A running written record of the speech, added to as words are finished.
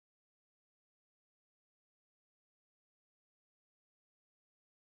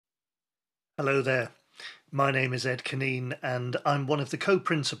Hello there. My name is Ed Caneen and I'm one of the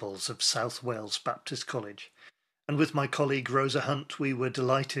co-principals of South Wales Baptist College. And with my colleague Rosa Hunt, we were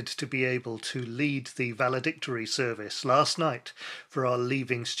delighted to be able to lead the Valedictory service last night for our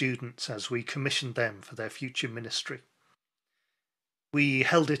leaving students as we commissioned them for their future ministry. We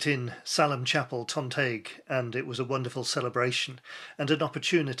held it in Salem Chapel, Tonteg, and it was a wonderful celebration and an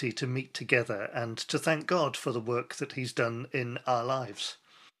opportunity to meet together and to thank God for the work that He's done in our lives.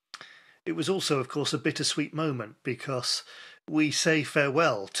 It was also, of course, a bittersweet moment because we say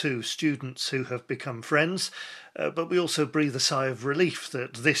farewell to students who have become friends, but we also breathe a sigh of relief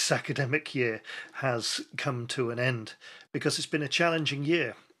that this academic year has come to an end because it's been a challenging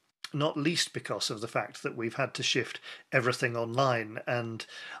year, not least because of the fact that we've had to shift everything online. And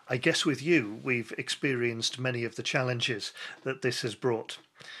I guess with you, we've experienced many of the challenges that this has brought.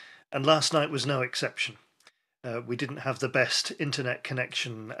 And last night was no exception. We didn't have the best internet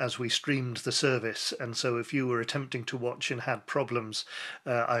connection as we streamed the service, and so if you were attempting to watch and had problems,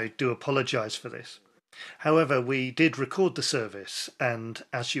 I do apologise for this. However, we did record the service, and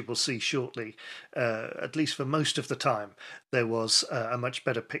as you will see shortly, at least for most of the time, there was a much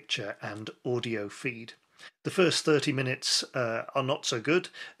better picture and audio feed. The first 30 minutes are not so good,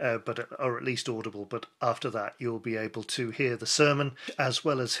 but are at least audible, but after that you'll be able to hear the sermon as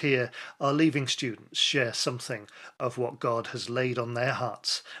well as hear our leaving students share something of what God has laid on their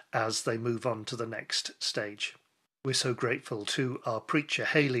hearts as they move on to the next stage. We're so grateful to our preacher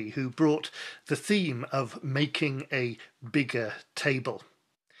Hayley, who brought the theme of making a bigger table.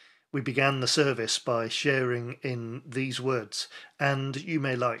 We began the service by sharing in these words, and you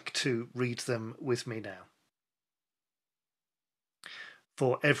may like to read them with me now.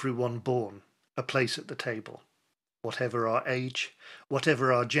 For everyone born, a place at the table, whatever our age,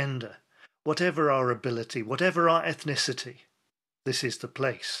 whatever our gender, whatever our ability, whatever our ethnicity, this is the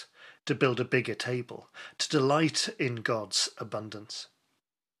place to build a bigger table, to delight in God's abundance.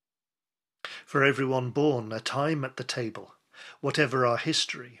 For everyone born, a time at the table, whatever our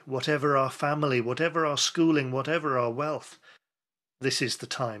history, whatever our family, whatever our schooling, whatever our wealth, this is the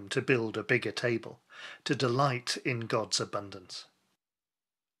time to build a bigger table, to delight in God's abundance.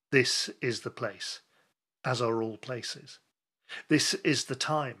 This is the place, as are all places. This is the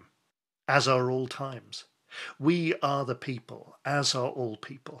time, as are all times. We are the people, as are all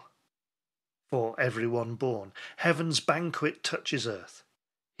people. For everyone born, heaven's banquet touches earth,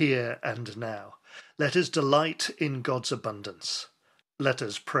 here and now. Let us delight in God's abundance. Let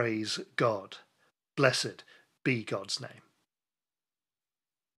us praise God. Blessed be God's name.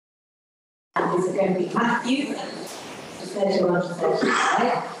 And this is going to be Matthew 31 to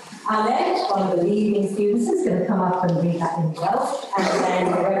 35. Ahmed, one of the leading students, is going to come up and read that in Welsh, and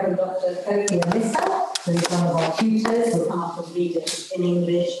then the Reverend Dr. Kofi Anissa, who is one of our tutors, will come up and read it in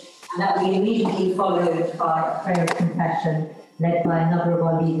English, and that will be immediately followed by a prayer of confession led by another of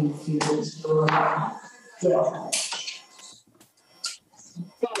our leading students, Laura.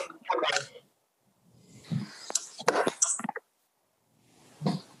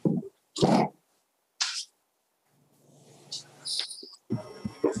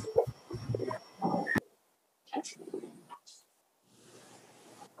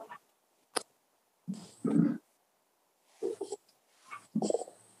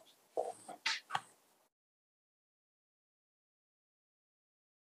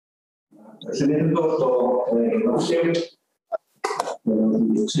 Felly yn dod o Rosir,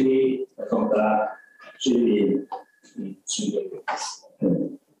 mae'n tri, da, 3-1 i 3-1.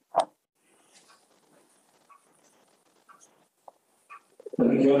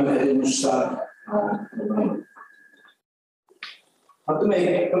 Mae'n gyda'n edrych mwsa a dyma. A dyma,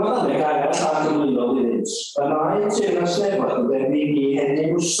 dyma dda gael allan gyflwyno iddynt. Yn a'i teyrnas nefod yn debyg i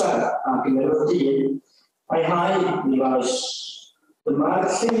edrych mwsa ac yn yr dyn, a'i hau ni faes. Dyma'r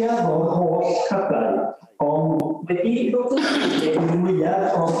lleiaf o'r holl cadau, ond wedi dod yn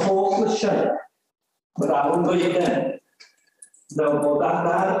mwyaf o'r holl lysiau. Mae dal yn goeden. Fel bod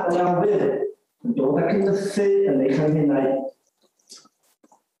adar yn awyr yn dod ac yn nythu yn eich anghennau.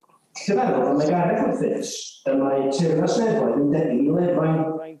 Llyfeddol am y gareth wrthys, y mae teyrnas nefoedd yn debyg i lefain.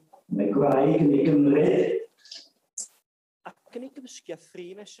 Mae gwraig yn ei gymryd. Ac yn ei gymysgu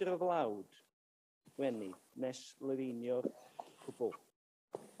 3 mesur o flawd, Weni, nes lyfinio'r cwbl.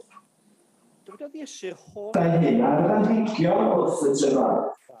 Dwi'n dod i ysyr holl... Da'i hyn ar ddanhigion wrth y tyfar.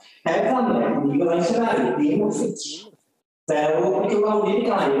 Heb angen, ni fyddai'n llefaru ddim wrth. Fel y gyflawni'r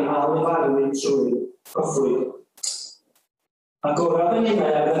gair a lefarwyd trwy goffwyd. Ac o'r yn hynny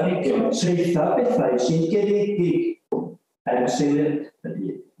ar ddanhigion, treitha bethau sy'n geredig sy'n y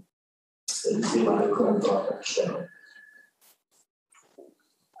byd. Ddim ar y cwrdd o'r allan.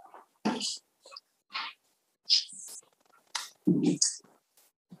 Matthew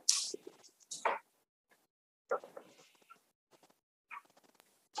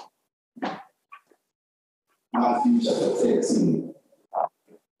chapter 13,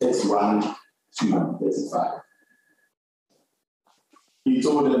 31 to 35. He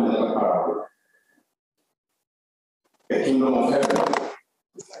told them another parable. The kingdom of heaven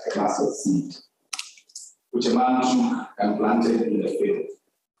is like a mustard seed, which a man took and planted in the field.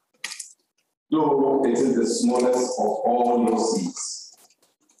 Though it is the smallest of all your seeds,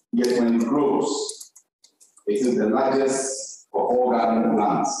 yet when it grows, it is the largest of all garden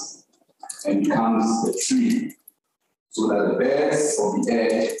plants and becomes a tree, so that the birds of the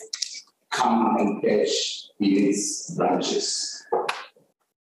air come and perch in its branches.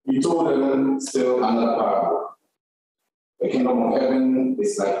 He told them still another parable. The kingdom of heaven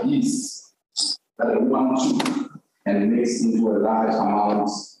is like yeast that a woman took and mixed into a large amount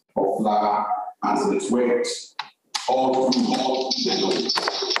of flour until it worked all through the dough.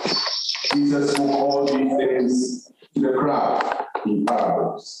 Jesus spoke all these things to the crowd in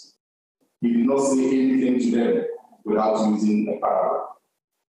parables. He did not say anything to them without using a parable.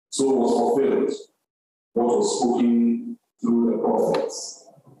 So was fulfilled what was spoken through the prophets.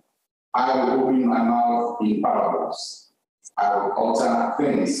 I will open my mouth in parables. I will utter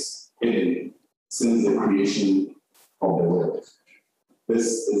things hidden since the creation of the world. This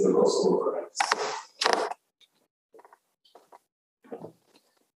is the gospel of Christ.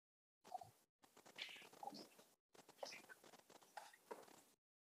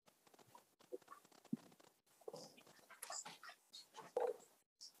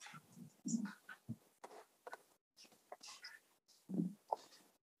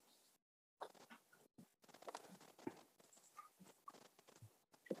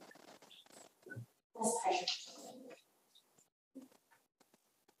 Let's pray.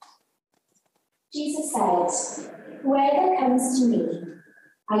 Jesus said, "Whoever comes to me,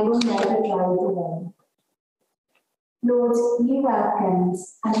 I will never drive away." Lord, you welcomed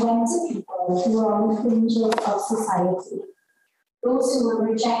and went to people who are on the fringes of society, those who were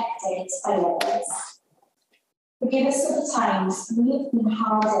rejected by others. Forgive us for the times we have been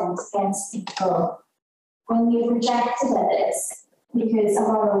hardened against people, when we have rejected others because of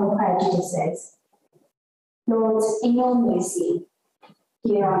our own prejudices. Lord, in your mercy,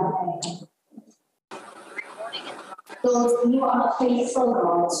 hear our prayer. Lord, you are a faithful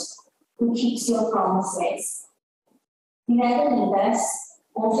God who keeps your promises. You never leave us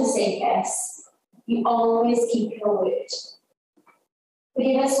or forsake us. You always keep your word.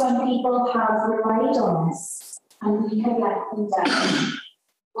 Forgive us when people have relied on us and we have let them down,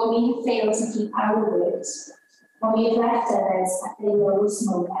 when we have failed to keep our word, when we have left others at their lowest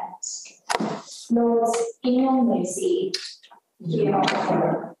moment. Lord, in your mercy, hear our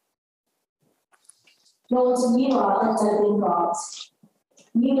prayer. Lord, you are a loving God.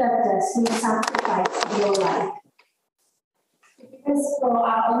 You loved us with sacrifice of your life. Because for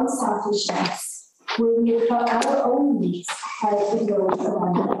our own selfishness, will you for our own needs help the those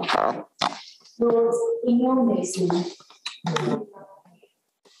around us? Lord, in your mercy,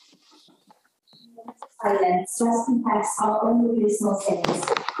 silence, let's confess our own personal sins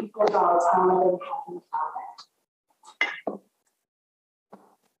before God, our loving Heavenly Father.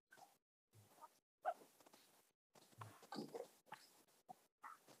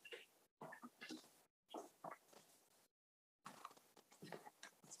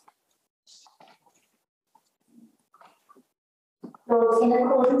 Lord, in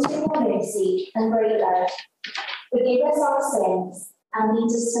accordance with your mercy and great love, forgive us our sins and lead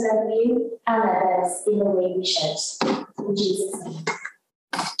us to love you and others in the way we should. In Jesus' name.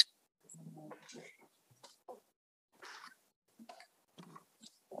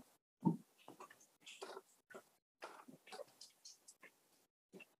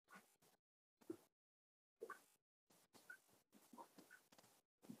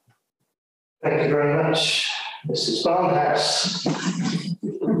 Thank you very much, Mrs. Barnhouse.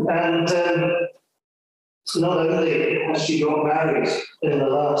 And not only has she got married in the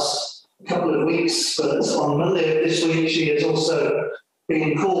last couple of weeks, but on Monday of this week she has also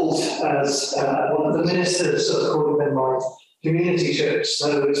been called as one of the ministers according in my community church.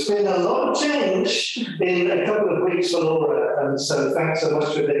 So it's been a lot of change in a couple of weeks for Laura, and so thanks so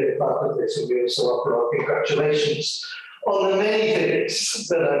much for being a part of this, and we also offer our congratulations on the many things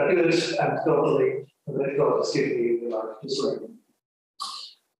that are good and godly and that God has given you in your life as well.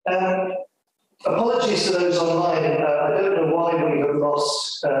 Apologies to those online. I don't know why we have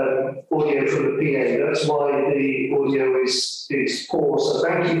lost audio from the PA. That's why the audio is poor. So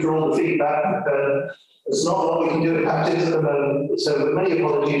thank you for all the feedback. There's not a lot we can do about it at the moment. So many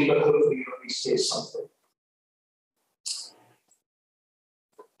apologies, but hopefully you at least hear something.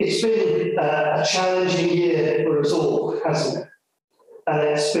 It's been a challenging year for us all, hasn't it? And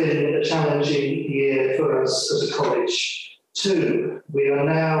it's been a challenging year for us as a college too. We are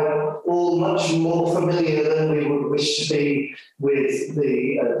now all much more familiar than we would wish to be with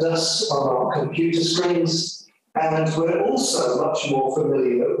the dust on our computer screens. And we're also much more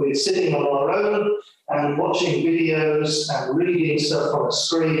familiar with sitting on our own and watching videos and reading stuff on a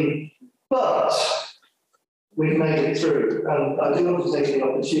screen. But we've made it through. And I do want to take the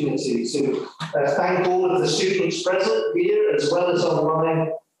opportunity to thank all of the students present here, as well as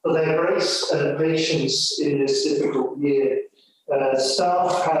online, for their grace and patience in this difficult year.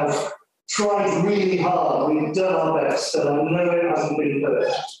 Staff have tried really hard. We've done our best, and I know it hasn't been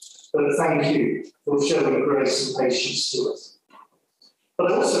perfect, but thank you for showing grace and patience to us.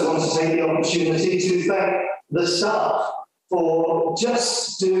 But I also want to take the opportunity to thank the staff for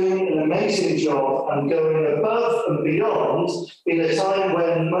just doing an amazing job and going above and beyond in a time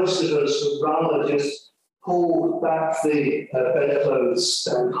when most of us would rather just pull back the bedclothes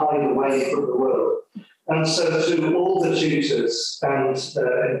and hide away from the world. And so to all the tutors, and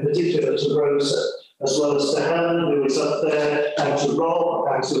in particular to Rosa, as well as to Helen, who is up there, and to Rob,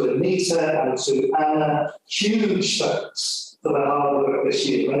 and to Anita, and to Anna, huge thanks for their hard work this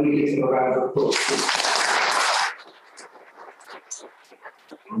year. Let me give them a round of applause.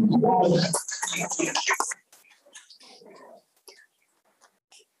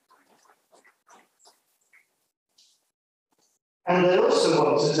 And I also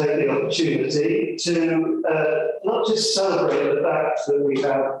want to take the opportunity to not just celebrate the fact that we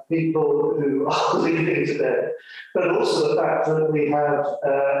have people who are leaving today, but also the fact that we have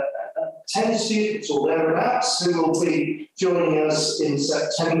 10 students or thereabouts who will be joining us in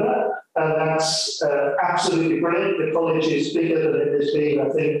September. And that's absolutely brilliant. The college is bigger than it has been, I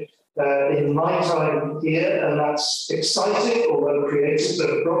think, in my time here, and that's exciting, although creates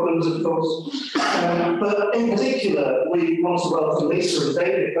some problems, of course. But in particular, we want to welcome Lisa and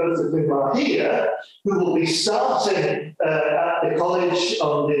David, both of whom are here, who will be starting at the college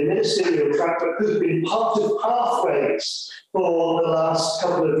on the ministerial track, but who've been part of Pathways for the last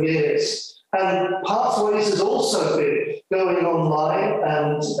couple of years. And Pathways has also been going online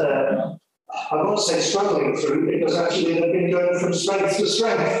and I won't say struggling through, because actually they've been going from strength to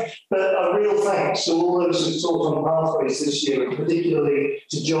strength. But a real thanks to all those who taught on Pathways this year, and particularly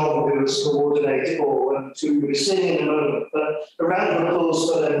to John, who has coordinated all, and to be singing in a moment. But a round of applause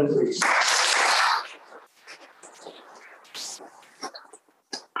for them, please.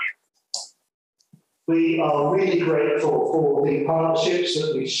 We are really grateful for the partnerships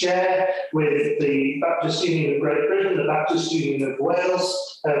that we share with the Baptist Union of Great Britain, the Baptist Union of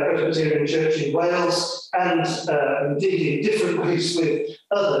Wales, Presbyterian Church in Wales, and indeed in different ways with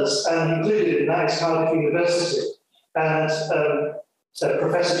others, and included in that is Cardiff University. And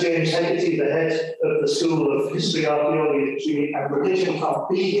Professor James Hegarty, the head of the School of History, Archaeology and Religion, can't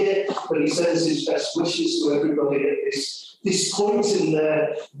be here, but he sends his best wishes to everybody at this point in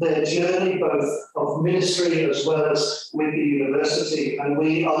their journey, both of ministry as well as with the university. And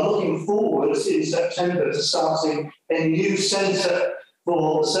we are looking forward in September to starting a new centre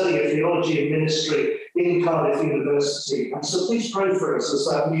for study of theology and ministry in Cardiff University. And so please pray for us as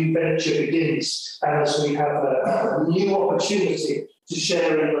that new venture begins, and as we have a new opportunity to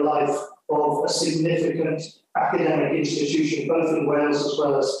share in the life of a significant academic institution, both in Wales as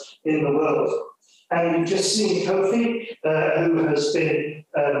well as in the world. And we've just seen Kofi, who has been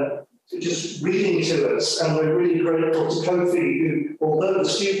just reading to us, and we're really grateful to Kofi, who, although the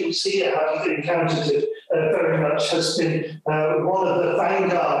students here haven't encountered it very much, has been one of the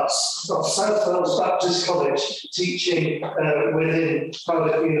vanguards of South Wales Baptist College teaching within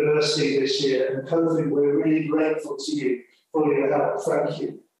Cardiff University this year. And Kofi, we're really grateful to you for your help. Thank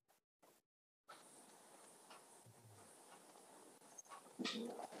you.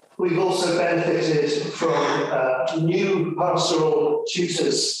 We've also benefited from new pastoral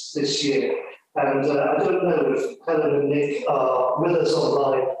tutors this year. And I don't know if Helen and Nick are with us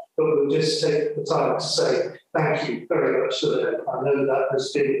online, but we'll just take the time to say thank you very much to them. I know that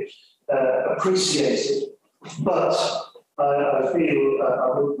has been appreciated. But I feel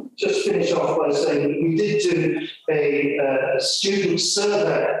I will just finish off by saying that we did do a student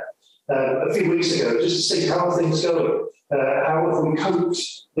survey a few weeks ago, just to see how things going. How have we coped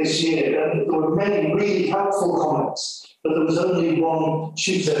this year? And there were many really helpful comments but there was only one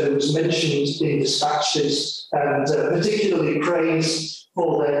tutor who was mentioned in dispatches and particularly praised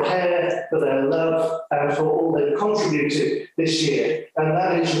for their care, for their love, and for all they've contributed this year, and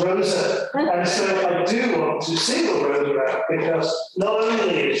that is Rosa. And so I do want to single Rosa out, because not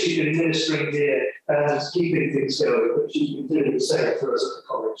only has she been ministering here and keeping things going, but she's been doing the same for us at the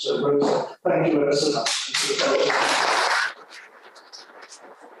college. So Rosa, thank you ever so much.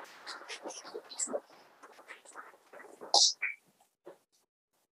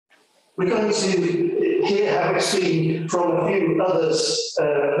 We're going to hear how it's been from a few others'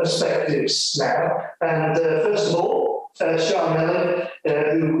 perspectives now. And first of all, Sean Mellon,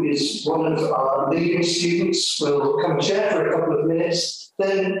 who is one of our leading students, will come and share for a couple of minutes.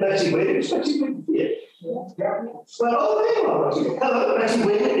 Then Betty Wynn. Is Betty Wynn here? Yeah. Well, oh, there you are, Betty. Hello, Betty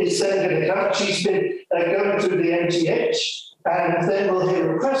Wynn is then going to come. She's been going through the MTH. And then we'll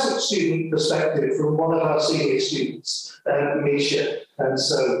hear a present student perspective from one of our senior students, Misha. And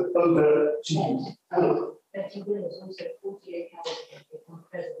so over to you. Hello. Betty Wynn is also 48 hours become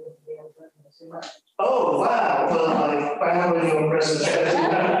president of the Alberta. Oh, wow. Well, I found when your president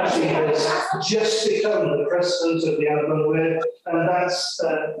actually has just become the president of the Alberta, and that's,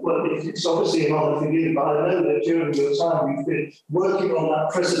 well, it's obviously an honour for you, but I know that during your time you've been working on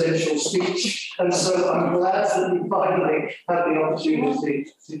that presidential speech, and so I'm glad that you finally had the opportunity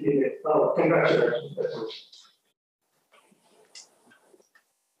to give it. Oh, congratulations, Betty.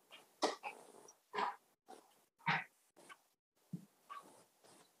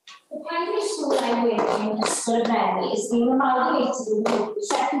 The primary school I work in, Ysgol Revd, is being amalgamated with the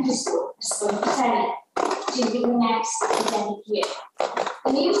secondary school, Ysgol Revd, during the next academic year.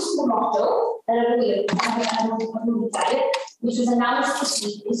 The new school motto, which was announced this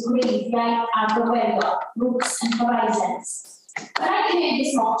week, is Graveyard and Rewelio, Roots and Horizons. When I heard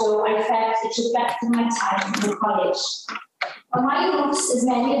this motto, I felt it reflected my time in college. Well, my roots, as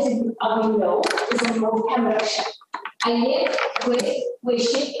many of you know, is in North Pembrokeshire. I live with,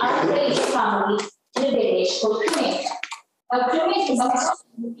 worship and raise a family in a village called Crymych. Now, Crymych is also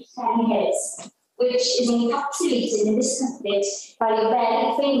Ten Hills, which is encapsulated in this couplet by a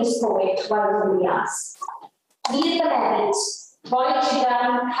very famous poet, Revd. Fydd y lefydd, boed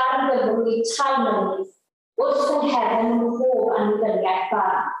gyda'n carfyddwy talmynydd, wrth yn heaven pob annibyniaeth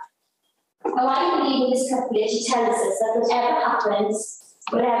barn. Now, I believe in this couplet, it tells us that whatever happens,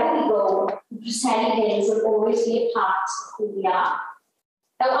 wherever we go, the Preseli Hills will always be a part of who we are.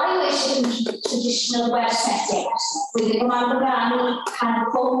 Now, I worship in traditional Welsh setting, with the Gymraeg,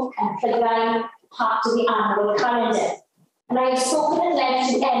 Canpwng, and Llygrau, part of the annual calendar. And I have spoken at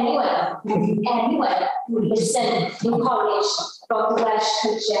length to anyone who listen in college about the Welsh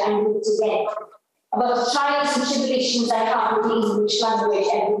culture and rooted in, about the trials and tribulations I have with the English language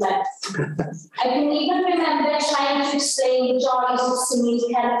every month. I can even remember trying to explain the joys of singing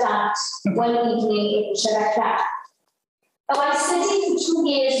Cerddant one evening in Revd. Now, I studied for 2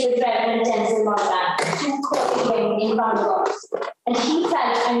 years with Reverend Morgan, in Bangor, and he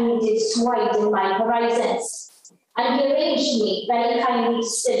felt I needed to widen my horizons. And he arranged me very kindly to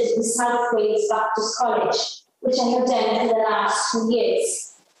study in South Wales Baptist College, which I have done for the last 2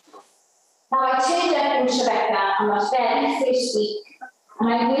 years. Now, I turned up in Revd on that very first week,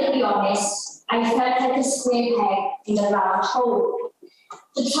 and I will be honest, I felt like a square peg in a round hole.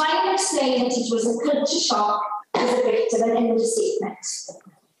 To try and explain that it was a culture shock was a bit of an understatement.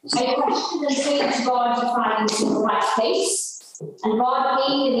 I questioned and prayed to God to find me in the right place, and God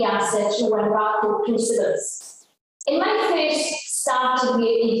gave me the answer through one of our core principles. In my first start of the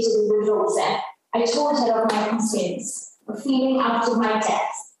interview with Rosa, I told her of my concerns, of feeling out of my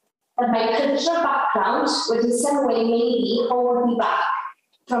depth, that my cultural background would in some way maybe hold me back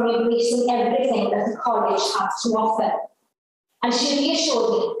from embracing everything that the college has to offer. And she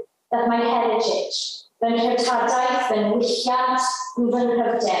reassured me that my heritage, fy nhreftadaeth, fy niwylliant, fy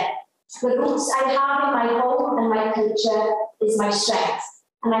Revd, the roots I have in my home and my culture is my strength,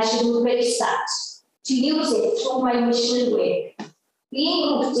 and I should embrace that, to use it through my missionary work.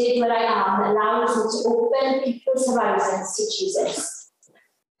 Being rooted where I am allows me to open people's horizons to Jesus.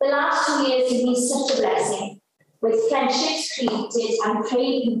 The last 2 years have been such a blessing, with friendships created and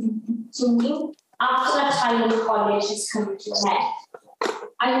prayed continue after that time in college has come to an end.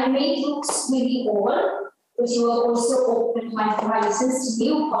 I have made roots with you all, but you have also opened my horizons to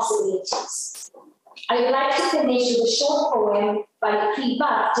new possibilities. I would like to finish with a short poem by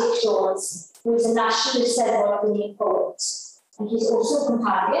Revd Dick, who is a nationalist award-winning poet. And he's also a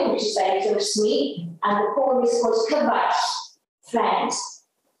companion, which is very close to me, and the poem is called Cyfaill, Friend.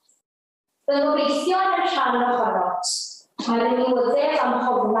 Fy ngobeithio yn y rhan ohonot, mae'r newyddion am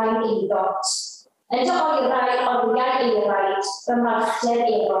hofnau'n eidot, Yn dy oriau i raid, fy marchter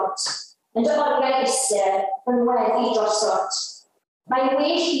erot. Yn dy oriau isel, fy nweddi drosot. Mae well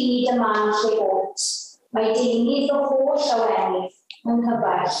hyd y man lle bot. Mae deunydd o holl awennydd yn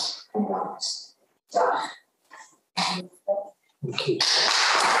hyfaill yn lot. Diolch. Thank you.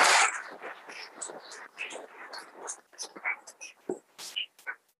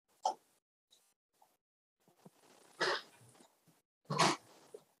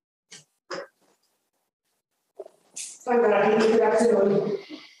 Good afternoon.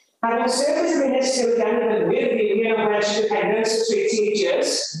 Having served as a minister with young and with the Union of Welsh Independence for 28 years,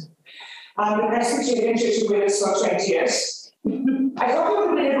 and the Presbyterian Church of Wales for 20 years, I thought it would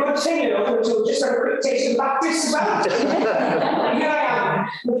have been a good thing, to just have a quick taste of Baptist as well. Here I am.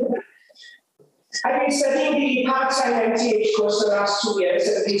 I've been studying the part-time MTH course for the last 2 years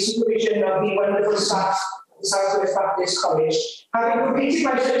under the supervision of the wonderful staff of South Wales Baptist College, having completed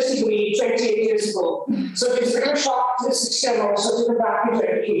my first degree 28 years ago. So it was a bit of a shock to the system also to come back into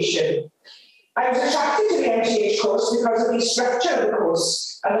education. I was attracted to the MTH course because of the structure of the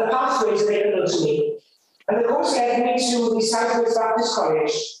course and the pathways available to me. And the course led me to the South Wales Baptist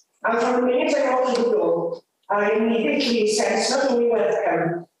College. And from the minute I walked through the door, I immediately sensed not only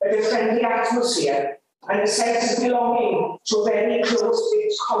welcome, but a friendly atmosphere and a sense of belonging to a very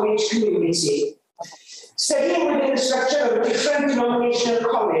close-knit college community. Studying within the structure of a different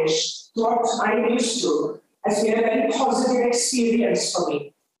denominational college to what I'm used to has been a very positive experience for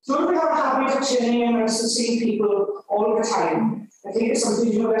me. Don't we have a habit of turning amongst the same people all the time? I think it's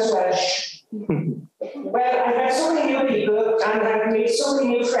something to do as Welsh. Well, I've met so many new people and I've made so many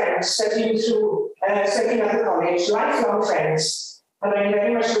new friends studying at the college, lifelong friends, and I'm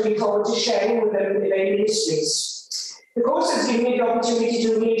very much looking forward to sharing with them their ministries. The course has given me the opportunity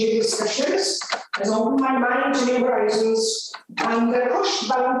to engage in discussions, has opened my mind to new horizons, and pushed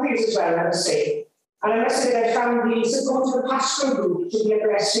boundaries as well, I must say. And I must say that I found the support of the pastoral group to be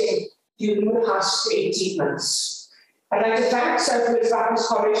addressing during the past 18 months. I'd like to thank South Wales Baptist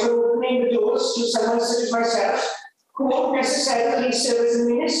College for opening the doors to someone such as myself, who won't necessarily serve as a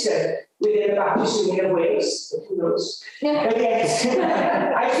minister within the Baptist Union of Wales, who knows. But yes,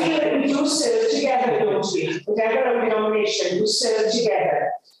 I feel that we do serve together, don't we? Whatever our denomination, we serve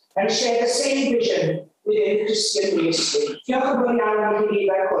together and share the same vision within Christian ministry. Thank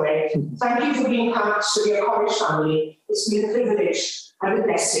you for being part of your college family. It's been a privilege and a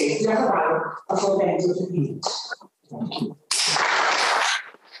blessing. Thank you.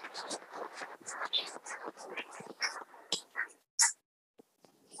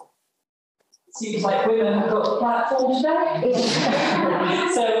 Seems like women have got a platform today.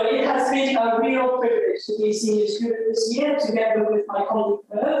 So it has been a real privilege to be senior student this year, together with my colleague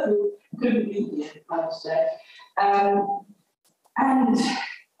Revd, who couldn't be here today. And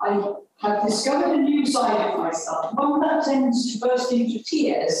I have discovered a new side of myself, one that tends to burst into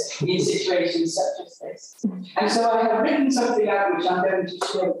tears in situations such as this. And so I have written something out which I'm going to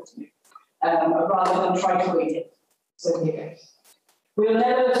share with you, rather than try to read it. So here goes. We'll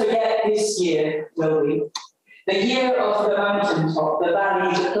never forget this year, will we? The year of the mountaintop, the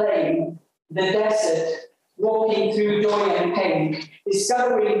valley, the plain, the desert, walking through joy and pain,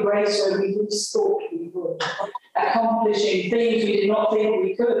 discovering grace where we least thought we would, accomplishing things we did not think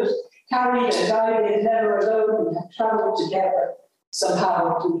we could, carried and guided, never alone, we have travelled together,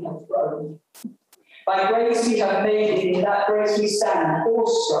 somehow we have grown. By grace we have made it, in that grace we stand,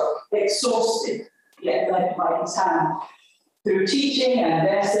 awestruck, exhausted, yet led by his hand. Through teaching and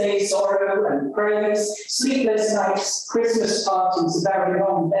essays, sorrow and praise, sleepless nights, Christmas parties, very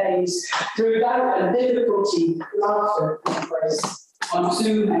long days, through doubt and difficulty, laughter and grace, on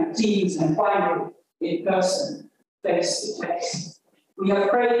Zoom and Teams and finally in person, face to face. We have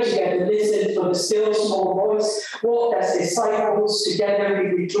prayed together, listened for the still small voice, walked as disciples, together we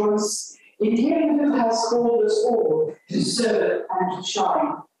rejoice in him who has called us all to serve and to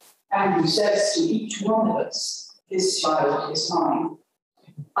shine, and who says to each one of us, this child is mine.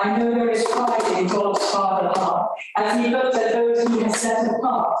 I know there is pride in God's Father heart as he looks at those he has set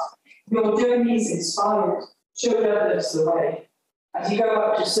apart. Your journeys inspired, showed others the way. As you go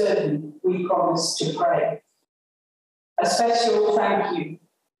up to serve him, we promise to pray. A special thank you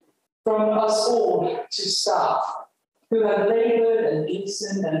from us all to staff who have laboured and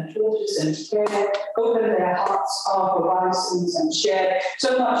listened and taught us and cared, opened their hearts, our horizons, and shared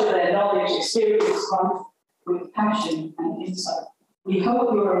so much of their knowledge, experience, life, with passion and insight. We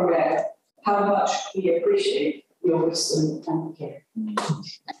hope you're aware how much we appreciate your wisdom and care.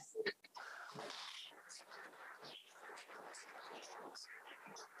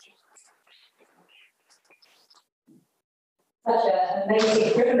 such an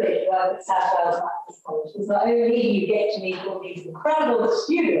amazing privilege to work at South Wales Baptist College, because not only you get to meet all these incredible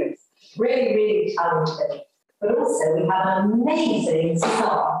students, really, really talented, but also we have an amazing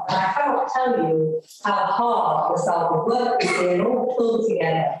staff. And I cannot tell you how hard the staff have worked with me and all pulled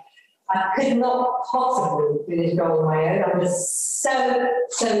together. I could not possibly do this job on my own. I'm just so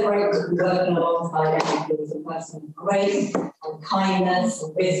grateful to be working alongside everybody as a person of grace and kindness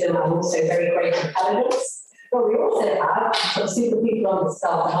and wisdom, and also very great intelligence. But we also have some super people on the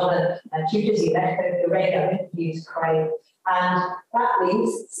staff and other tutors. You met the Revd I've introduced Craig, and that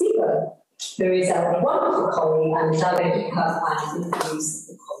leaves Stephen, who is a wonderful colleague and is now going to come and introduce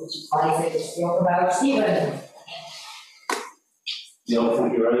the college prizes. Talk about Stephen.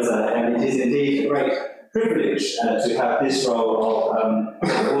 Thank you, Rosa, and it is indeed a great privilege to have this role of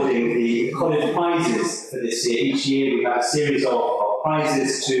awarding the college prizes for this year. Each year we have a series of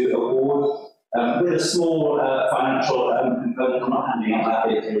prizes to award with a small financial component. I'm not handing out that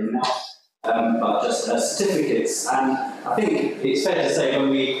bit here now, but just certificates. And I think it's fair to say when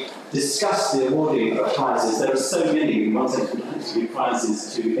we discuss the awarding of prizes, there are so many. We wanted to give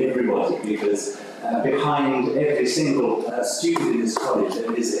prizes to everybody because behind every single student in this college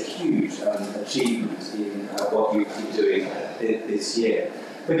there is a huge achievement in what you've been doing this year.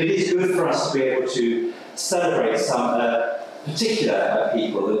 But it is good for us to be able to celebrate some particular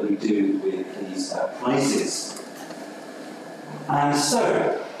people that we do with these prizes. And so,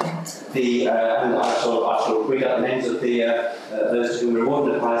 and I shall read out the names of those who were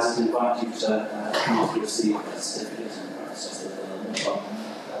awarded the prizes and invite you to come up to receive a certificate and perhaps just a little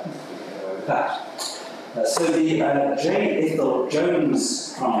with that. So the J. Ethel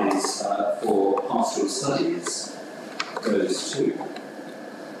Jones Prize for Pastoral Studies goes to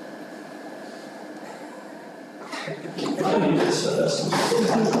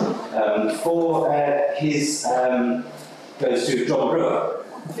for his goes to John Brewer.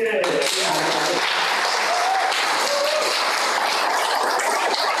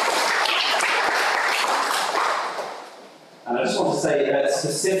 And I just want to say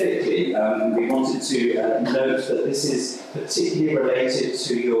specifically, we wanted to note that this is particularly related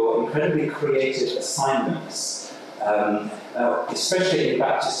to your incredibly creative assignments, especially in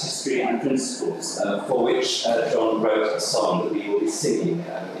Baptist history and principles, for which John wrote a song that we will be singing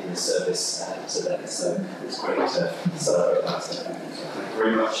in the service today. So it's great to celebrate that. So thank you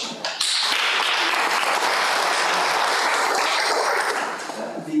very much.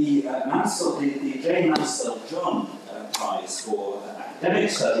 The J. Mansell John Prize for Academic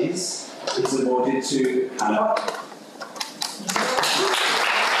Studies is awarded to Hannah.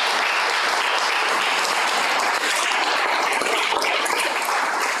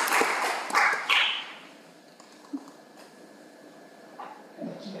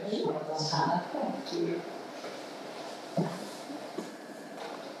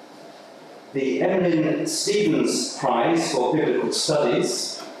 The Emlyn Stevens Prize for Biblical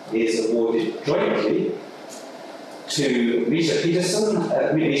Studies is awarded jointly to Misha Pedersen,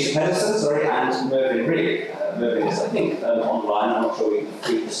 and Mervyn Rigg. Mervyn is, I think, online. I'm not sure we can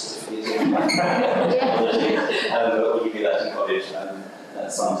feed the certificate. But when you do that in college,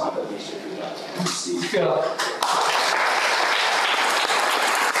 that's sometime that Misha, if you'd like to come and see. Sure.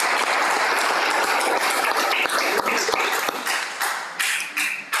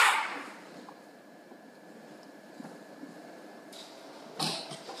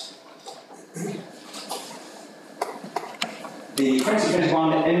 The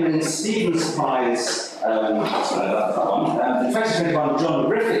 2021 Emlyn Stevens Prize, the 2021 John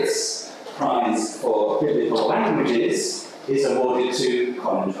Griffiths Prize for Biblical Languages is awarded to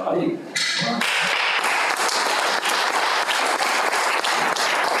Colin Jardine.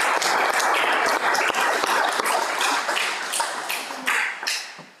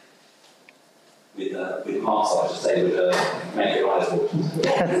 With marks, I should say, would make your eyes water.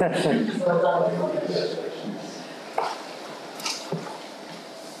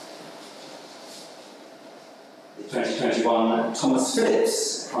 The 2021 Thomas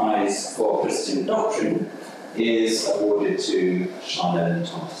Phillips Prize for Christian Doctrine is awarded to Charlotte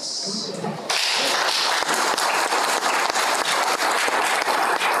Thomas.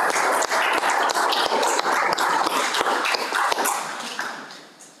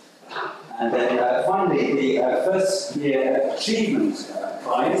 And then finally, the First Year Achievement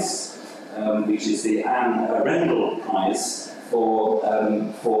Prize, which is the Anne Rendell Prize for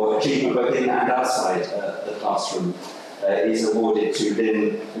achievement both in and outside the classroom, is awarded to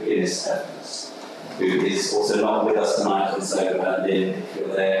Lynn McGuinness Evans, who is also not with us tonight, and so Lynn, if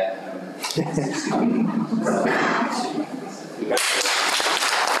you're there, Thank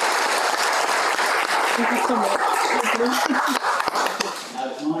you so much.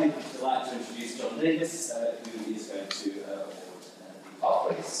 Davis, who is going to award the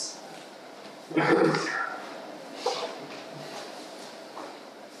pathways.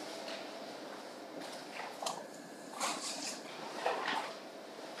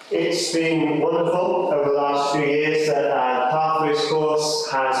 It's been wonderful over the last few years that the Pathways course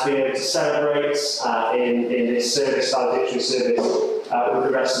has been able to celebrate in this service, valedictory service, with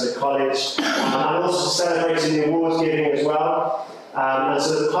the rest of the college, and also celebrating the awards giving as well. And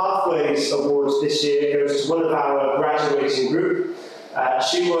so the Pathways Awards this year goes to one of our graduating group.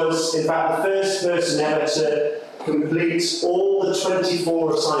 She was, in fact, the first person ever to complete all the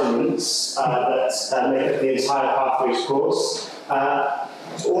 24 assignments that make up the entire Pathways course.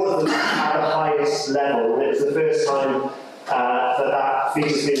 All of them at the highest level, and it was the first time that feat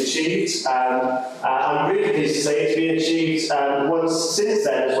has been achieved. I'm really pleased to say it's been achieved once since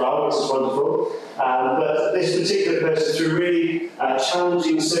then as well, which is wonderful. But this particular person, through really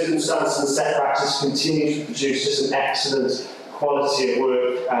challenging circumstances and setbacks, has continued to produce just an excellent quality of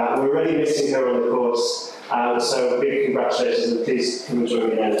work. We're really missing her on the course, so big congratulations, and please come and join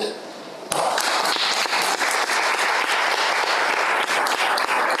me then.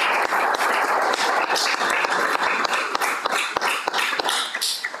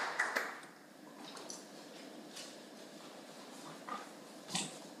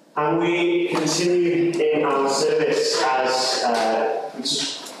 And we continue in our service as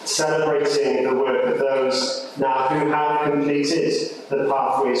celebrating the work of those now who have completed the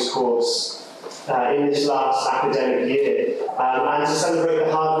Pathways course in this last academic year, and to celebrate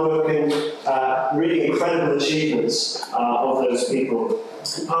the hard work and really incredible achievements of those people.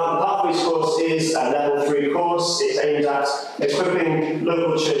 The Pathways course is a level 3 course. It's aimed at equipping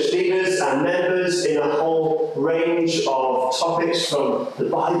local church leaders and members in a whole range of topics, from the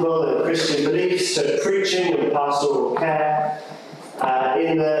Bible and Christian beliefs to preaching and pastoral care.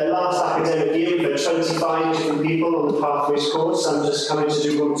 In the last academic year, we've had 25 different people on the Pathways course. Some just coming to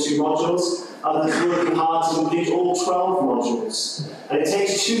do 1 or 2 modules, others working hard to complete all 12 modules. And it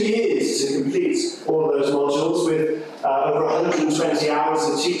takes 2 years to complete all of those modules, with over 120 hours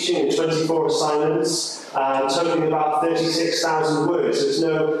of teaching and 24 assignments, totaling about 36,000 words.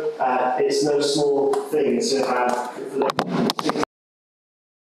 So it's no small thing to have.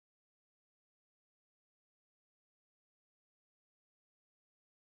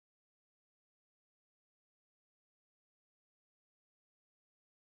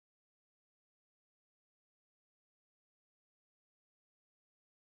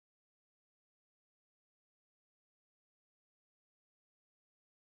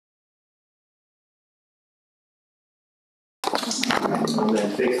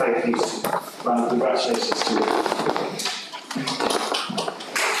 And big thank you and congratulations to you.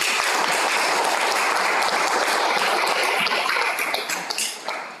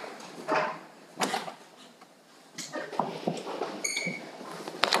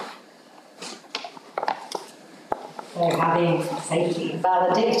 So having safely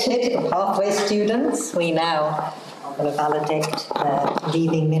valedicted the Pathway students, we now are going to valedict the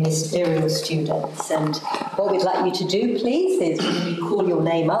leaving ministerial students. And what we'd like you to do, please, is when we call your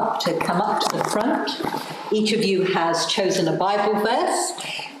name up, to come up to the front. Each of you has chosen a Bible verse,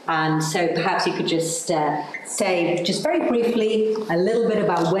 and so perhaps you could just say, just very briefly, a little bit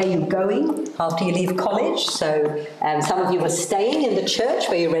about where you're going after you leave college. So some of you are staying in the church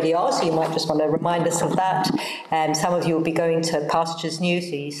where you already are, so you might just want to remind us of that. Some of you will be going to Pastures New,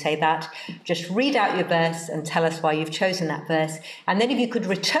 so you say that. Just read out your verse and tell us why you've chosen that verse. And then if you could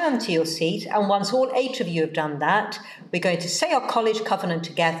return to your seat, and once all 8 of you have done that, we're going to say our college covenant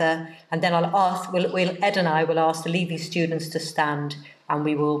together, and then Ed and I will ask the leaving students to stand, and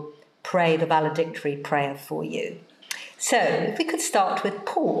we will pray the valedictory prayer for you. So, if we could start with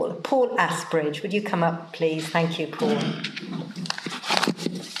Paul Asbridge. Would you come up, please? Thank you, Paul.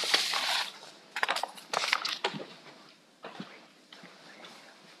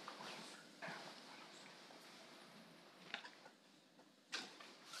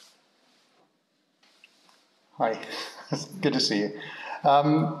 Hi, it's good to see you.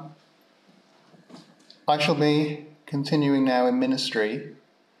 I shall be continuing now in ministry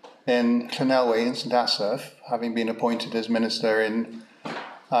in Llanelwy in St Asaph, having been appointed as minister in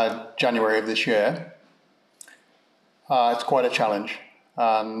January of this year. It's quite a challenge,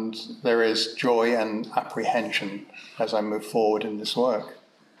 and there is joy and apprehension as I move forward in this work.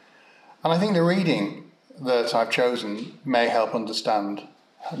 And I think the reading that I've chosen may help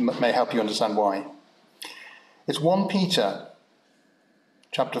you understand why. It's 1 Peter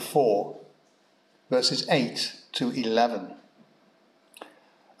chapter 4, verses 8 to 11.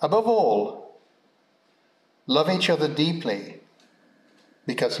 Above all, love each other deeply,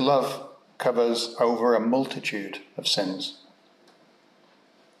 because love covers over a multitude of sins.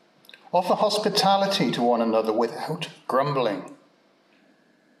 Offer hospitality to one another without grumbling.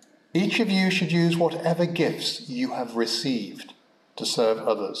 Each of you should use whatever gifts you have received to serve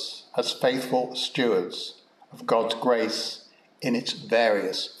others as faithful stewards of God's grace in its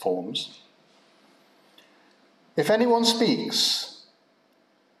various forms. If anyone speaks,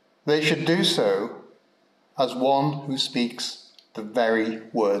 they should do so as one who speaks the very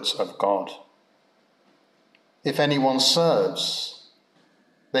words of God. If anyone serves,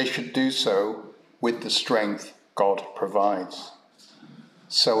 they should do so with the strength God provides,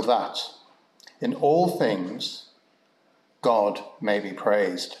 so that in all things God may be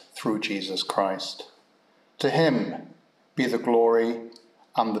praised through Jesus Christ. To him be the glory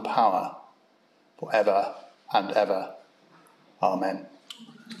and the power forever and ever. Amen.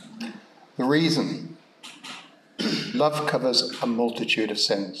 The reason: love covers a multitude of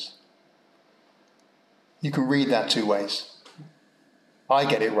sins. You can read that two ways. I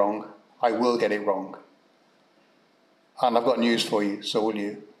get it wrong. I will get it wrong. And I've got news for you, so will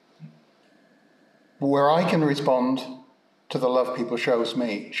you. But where I can respond to the love people show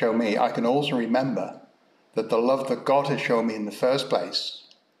me, I can also remember that the love that God has shown me in the first place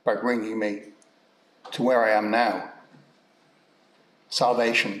by bringing me to where I am now,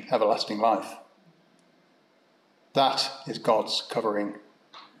 salvation, everlasting life. That is God's covering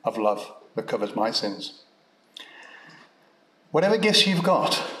of love that covers my sins. Whatever gifts you've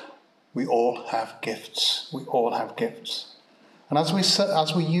got, we all have gifts. We all have gifts. And as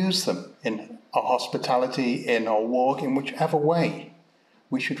we use them in our hospitality, in our walk, in whichever way,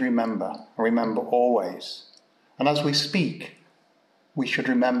 we should remember always. And as we speak, we should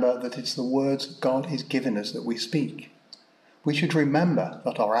remember that it's the words God has given us that we speak. We should remember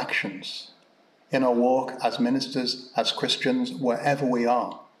that our actions, in our walk as ministers, as Christians, wherever we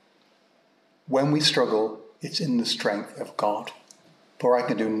are, when we struggle, it's in the strength of God. For I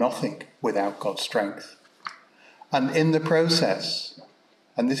can do nothing without God's strength. And in the process,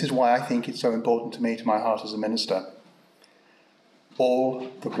 and this is why I think it's so important to me, to my heart as a minister, all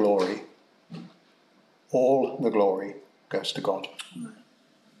the glory goes to God.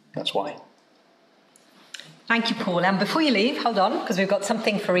 That's why. Thank you, Paul. And before you leave, hold on, because we've got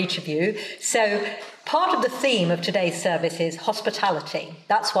something for each of you. So part of the theme of today's service is hospitality.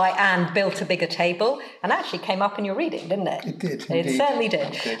 That's why Anne built a bigger table and actually came up in your reading, didn't it? It did. It indeed. certainly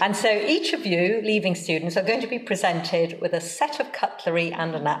did. It did. And so each of you, leaving students, are going to be presented with a set of cutlery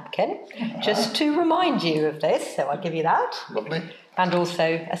and a napkin, just to remind you of this. So I'll give you that. Lovely. And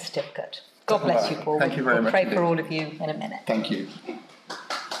also a certificate. God bless you, Paul. Thank you very much. We'll pray indeed. for all of you in a minute. Thank you.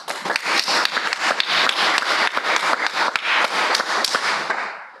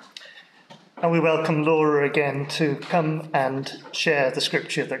 And we welcome Laura again to come and share the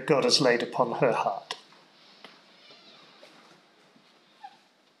scripture that God has laid upon her heart.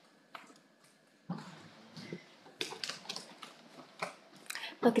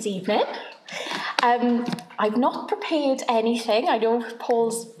 Well, good evening. I've not prepared anything. I know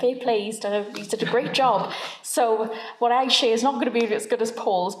Paul's very pleased and he's did a great job. So what I share is not going to be as good as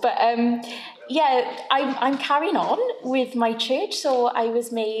Paul's. But I'm carrying on with my church. So I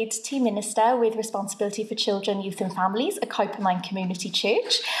was made team minister with responsibility for children, youth and families at Cowpermine Community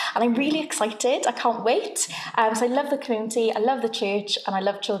Church. And I'm really excited. I can't wait. So I love the community, I love the church, and I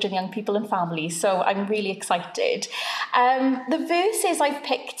love children, young people and families. So I'm really excited. The verses I've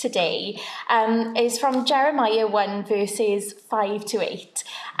picked today is from Jeremiah 1, verses 5 to 8.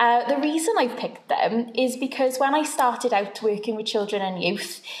 The reason I've picked them is because when I started out working with children and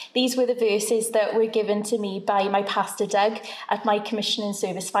youth, these were the verses that were given to me by my pastor Doug at my commissioning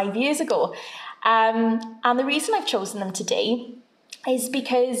service 5 years ago. And the reason I've chosen them today is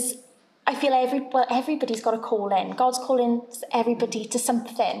because I feel everybody's got a call in. God's calling everybody to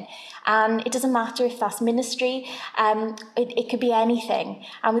something. And it doesn't matter if that's ministry, it could be anything.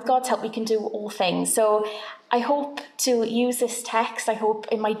 And with God's help, we can do all things. So I hope to use this text, I hope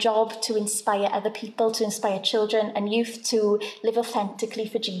in my job to inspire other people, to inspire children and youth to live authentically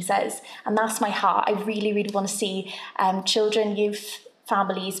for Jesus. And that's my heart. I really, really want to see children, youth,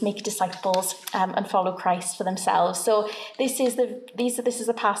 families make disciples and follow Christ for themselves. So this is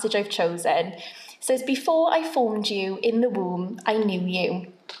the passage I've chosen. It says, "Before I formed you in the womb, I knew you.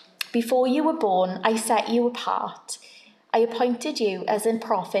 Before you were born, I set you apart. I appointed you as a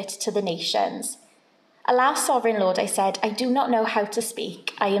prophet to the nations. Alas, sovereign Lord, I said, I do not know how to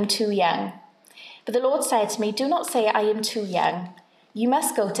speak. I am too young. But the Lord said to me, do not say I am too young. You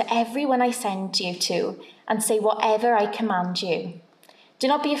must go to everyone I send you to and say whatever I command you. Do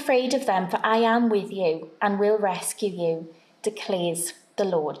not be afraid of them, for I am with you and will rescue you, declares the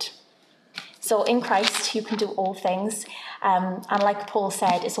Lord." So in Christ, you can do all things. And like Paul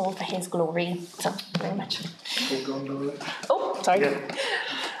said, it's all for his glory. So, very much. Oh, sorry. Yeah.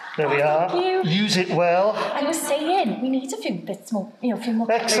 There we are. Thank you. Use it well. I was saying, we need a few bits more, a few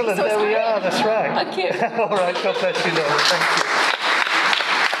more. Excellent, so there we are, that's right. Thank you. All right, God bless you, Laura. Thank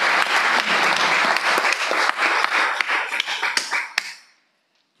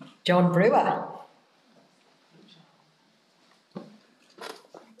you. John Brewer.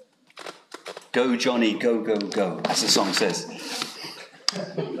 Go, Johnny, go, go, go, as the song says.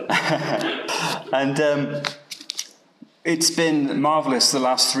 And it's been marvellous the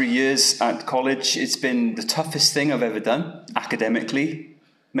last 3 years at college. It's been the toughest thing I've ever done, academically.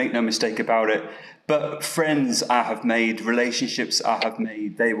 Make no mistake about it. But friends I have made, relationships I have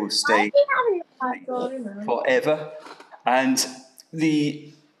made, they will stay forever. And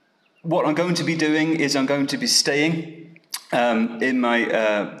what I'm going to be doing is I'm going to be staying in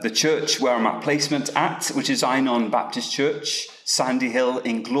the church where I'm at placement at, which is Salem Baptist Church, Sandy Hill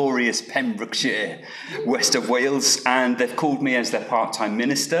in glorious Pembrokeshire, west of Wales, and they've called me as their part-time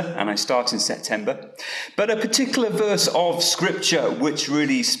minister, and I start in September. But a particular verse of scripture which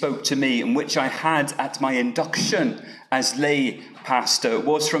really spoke to me and which I had at my induction as lay pastor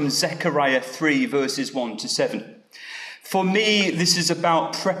was from Zechariah 3 verses 1 to 7. For me, this is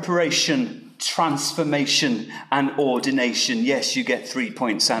about preparation, transformation, and ordination. Yes, you get 3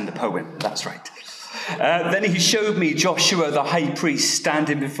 points and a poem. That's right. Then he showed me Joshua, the high priest,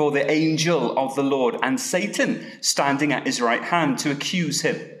 standing before the angel of the Lord, and Satan standing at his right hand to accuse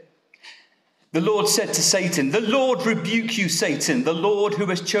him. The Lord said to Satan, "The Lord rebuke you, Satan. The Lord who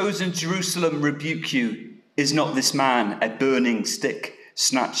has chosen Jerusalem rebuke you. Is not this man a burning stick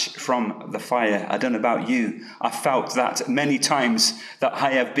snatched from the fire?" I don't know about you. I felt that many times that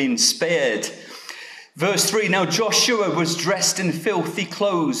I have been spared. Verse 3, now Joshua was dressed in filthy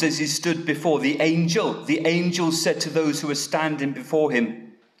clothes as he stood before the angel. The angel said to those who were standing before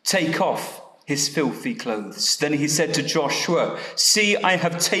him, "Take off his filthy clothes." Then he said to Joshua, "See, I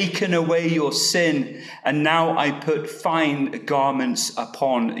have taken away your sin, and now I put fine garments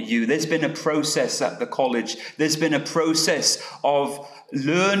upon you." There's been a process at the college. There's been a process of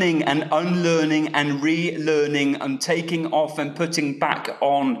learning and unlearning and relearning and taking off and putting back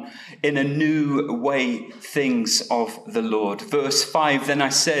on in a new way things of the Lord. Verse 5, then I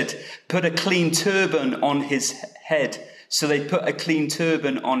said, "Put a clean turban on his head." So they put a clean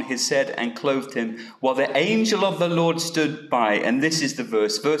turban on his head and clothed him, while the angel of the Lord stood by. And this is the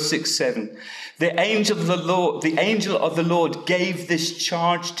verse 6, 7. The angel of the Lord gave this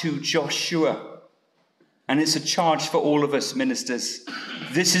charge to Joshua. And it's a charge for all of us ministers.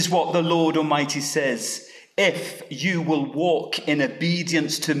 This is what the Lord Almighty says: if you will walk in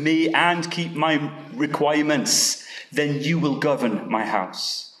obedience to me and keep my requirements, then you will govern my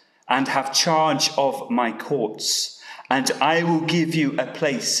house and have charge of my courts. And I will give you a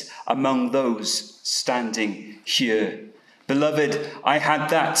place among those standing here. Beloved, I had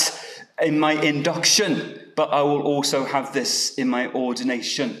that in my induction, but I will also have this in my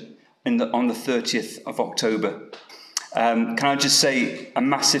ordination on the 30th of October. Can I just say a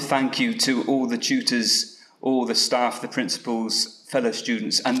massive thank you to all the tutors, all the staff, the principals, fellow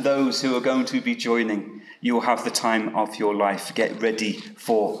students, and those who are going to be joining. You will have the time of your life. Get ready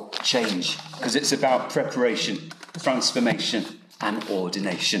for change, because it's about preparation, transformation, and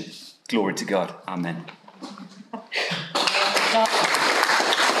ordination. Glory to God. Amen.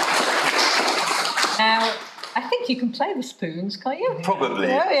 Now, I think you can play the spoons, can't you? Probably.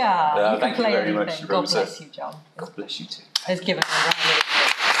 There we are. Thank you very much, God Rosa. bless you, John. God bless you too. Let's give it a round of applause.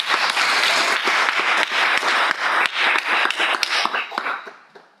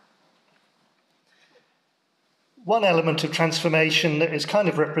 One element of transformation that is kind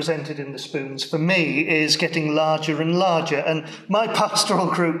of represented in the spoons for me is getting larger and larger. And my pastoral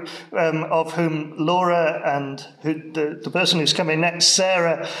group, of whom Laura and the person who's coming next,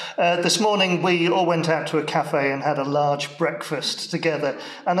 Sarah, this morning we all went out to a cafe and had a large breakfast together.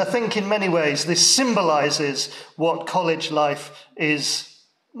 And I think in many ways this symbolises what college life is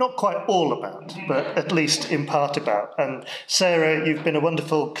not quite all about, but at least in part about. And Sarah, you've been a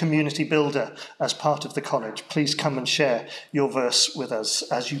wonderful community builder as part of the college. Please come and share your verse with us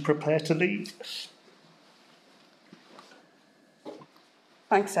as you prepare to leave.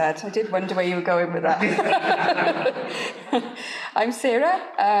 Thanks, Ed. I did wonder where you were going with that. I'm Sarah.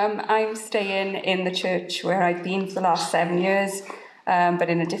 I'm staying in the church where I've been for the last 7 years, but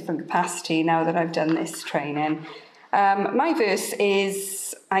in a different capacity now that I've done this training. My verse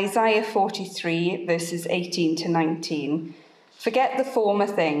is Isaiah 43, verses 18 to 19. Forget the former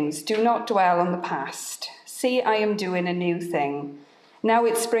things. Do not dwell on the past. See, I am doing a new thing. Now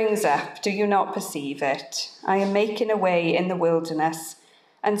it springs up, do you not perceive it? I am making a way in the wilderness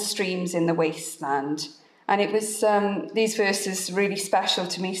and streams in the wasteland. And it was these verses really special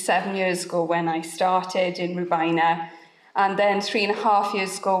to me 7 years ago when I started in Rubina, and then 3.5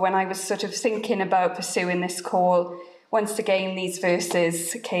 years ago when I was sort of thinking about pursuing this call. Once again, these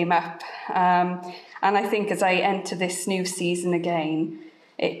verses came up. And I think as I enter this new season again,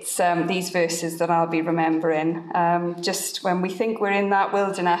 it's these verses that I'll be remembering. Just when we think we're in that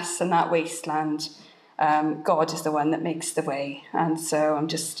wilderness and that wasteland, God is the one that makes the way. And so I'm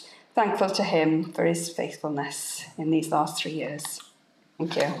just thankful to him for his faithfulness in these last 3 years.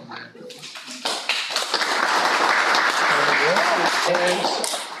 Thank you.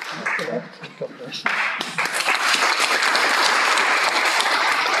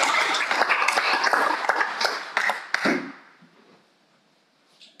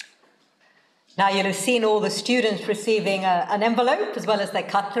 Now you'll have seen all the students receiving an envelope as well as their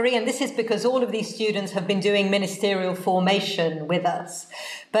cutlery, and this is because all of these students have been doing ministerial formation with us.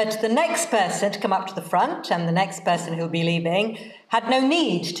 But the next person to come up to the front and the next person who'll be leaving had no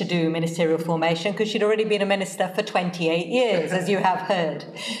need to do ministerial formation because she'd already been a minister for 28 years, as you have heard.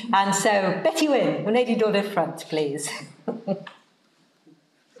 And so, Betty Wynne, Lady Daughter front, please.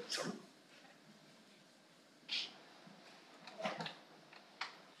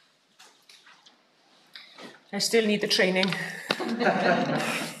 I still need the training.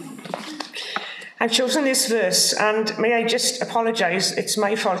 I've chosen this verse, and may I just apologise, it's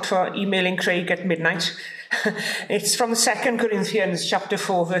my fault for emailing Craig at midnight. It's from 2 Corinthians chapter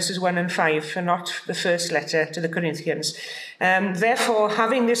 4, verses 1 and 5, and not the first letter to the Corinthians. Therefore,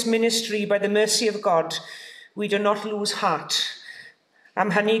 having this ministry by the mercy of God, we do not lose heart.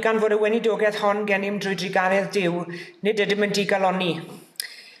 Am hynny gan fod y weinidogaeth hon gennym drwy drigaredd Duw, nid ydym yn digaloni.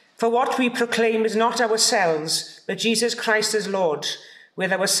 For what we proclaim is not ourselves, but Jesus Christ as Lord,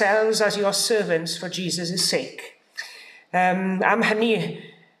 with ourselves as your servants for Jesus' sake. Am hynny,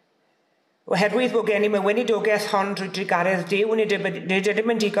 oherwydd bod gennym y weinidogaeth hon drwy drigaredd Duw, nid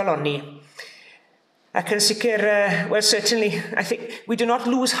ydym yn digaloni. Ac yn sicr, well, certainly, I think we do not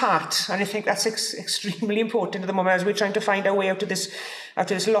lose heart, and I think that's extremely important at the moment as we're trying to find our way out of this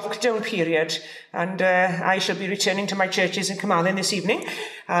lockdown period. And I shall be returning to my churches in Carmarthen this evening,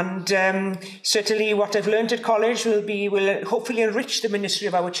 and certainly what I've learned at college will hopefully enrich the ministry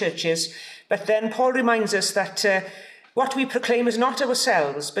of our churches. But then Paul reminds us that what we proclaim is not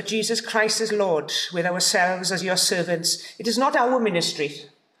ourselves, but Jesus Christ as Lord, with ourselves as your servants. It is not our ministry.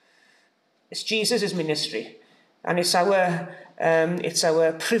 It's Jesus' ministry, and it's our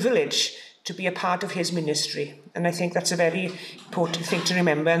privilege to be a part of his ministry. And I think that's a very important thing to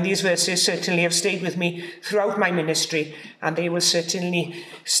remember. And these verses certainly have stayed with me throughout my ministry, and they will certainly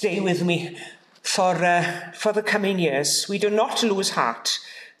stay with me for the coming years. We do not lose heart,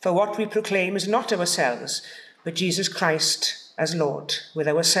 for what we proclaim is not ourselves, but Jesus Christ as Lord, with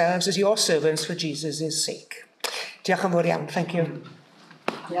ourselves as your servants for Jesus' sake. Diolch yn fawr iawn. Thank you.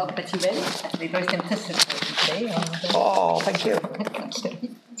 Diolch, Betty Wynne. They both anticipated today. Oh, thank you.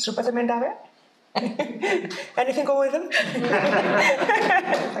 Rhywbeth yn mynd ar e? Anything go with them?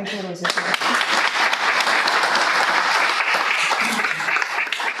 Thank you, Rosie.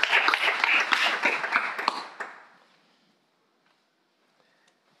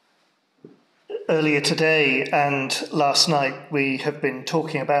 Earlier today and last night we have been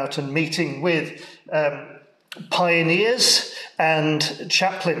talking about and meeting with pioneers and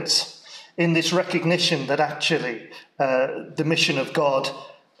chaplains in this recognition that actually the mission of God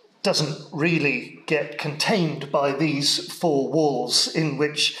doesn't really get contained by these four walls in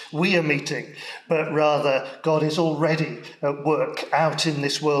which we are meeting, but rather God is already at work out in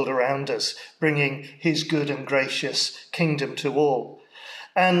this world around us, bringing his good and gracious kingdom to all.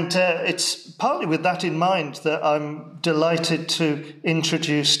 And it's partly with that in mind that I'm delighted to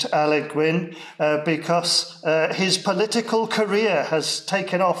introduce Aled Gwyn because his political career has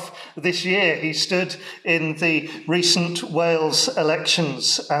taken off this year. He stood in the recent Wales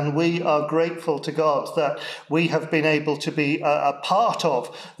elections, and we are grateful to God that we have been able to be a part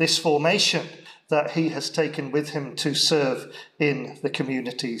of this formation that he has taken with him to serve in the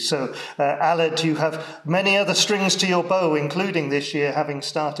community. So, Aled, you have many other strings to your bow, including this year having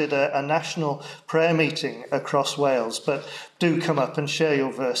started a national prayer meeting across Wales. But do come up and share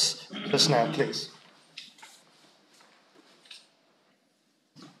your verse now, please.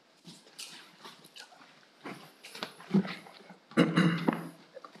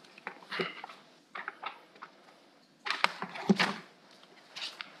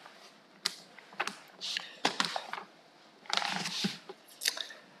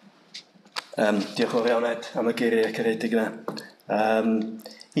 Diolch yn fawr iawn, Ed, am y geiriau caredig yna.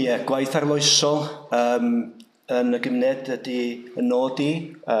 Gwaith arloesol yn y gymuned ydy yn nod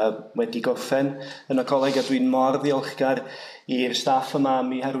i, wedi gorffen yn y coleg, a dwi'n mor ddiolchgar i'r staff yma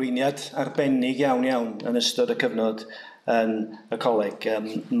am eu harweiniad arbennig iawn yn ystod y cyfnod yn y coleg.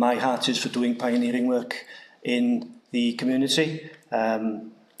 My heart is for doing pioneering work in the community,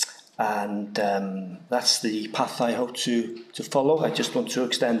 and that's the path I hope to follow. I just want to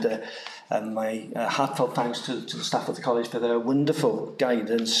extend my heartfelt thanks to the staff of the college for their wonderful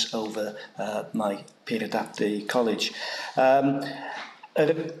guidance over my period at the college.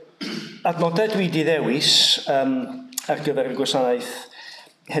 Adnodau dwi wedi ddewis ar gyfer y gwasanaeth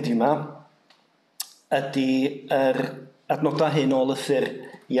heddiw yma ydy adnodau hyn o lythyr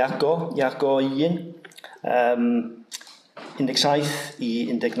Iago 1, 17 i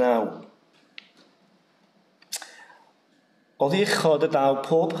 19. Oedd i uchod y daw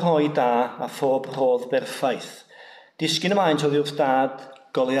pob rhoi da a phob rhodd berffaith. Disgyn ymaint oddi wrth dad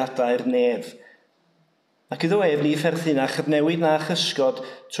goleuadau'r nef. Ac iddo ef ni pherthyn a chydnewid na chysgod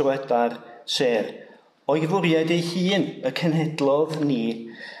trwyda'r ser. O'i fwried ei hun y cenhedlodd ni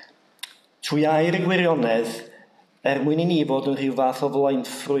trwy air y gwirionedd mwyn I ni fod yn rhyw fath o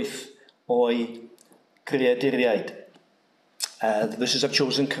flaenffrwyth o'i creaduriaid. The verses I've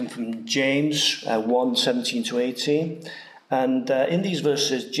chosen come from James 1, 17 to 18. And in these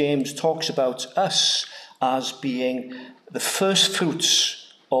verses, James talks about us as being the first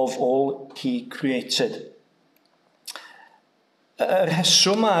fruits of all he created. Yr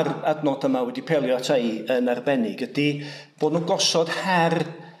rheswm ar adnod yma wedi pelio ata I yn arbennig ydy bod nhw'n gosod her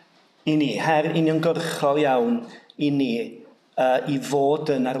I ni, her uniongyrchol iawn I ni, I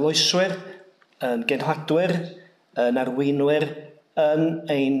fod yn arloeswyr, yn genhadwyr, yn arweinwyr, yn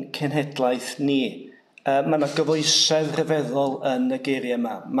ein cenhedlaeth ni. Mae yna gyfoesedd rhyfeddol yn y geiriau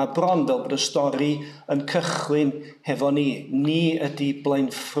yma. Mae bron fel bod y stori yn cychwyn hefo ni. Ni ydy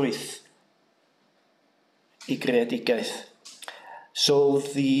blaenffrwyth I greadigaeth. So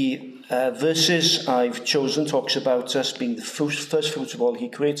the verses I've chosen talks about us being the first fruit of all he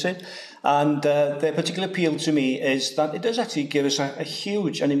created, and their particular appeal to me is that it does actually give us a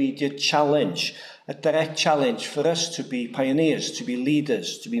huge and immediate challenge, a direct challenge for us to be pioneers, to be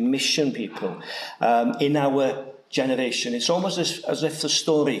leaders, to be mission people in our generation. It's almost as if the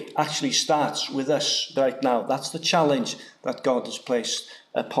story actually starts with us right now. That's the challenge that God has placed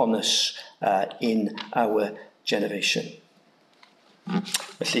upon us in our generation.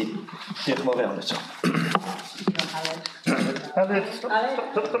 Felly, diolch yn fawr iawn eto. Aled, stop.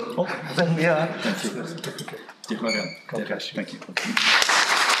 Then we are. Diolch yn fawr iawn. Thank you.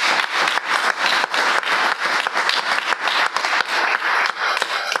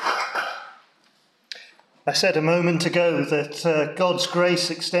 I said a moment ago that God's grace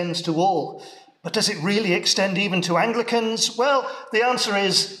extends to all, but does it really extend even to Anglicans? Well, the answer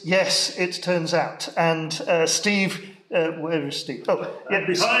is yes, it turns out. And Steve, where is Steve? Oh, yeah,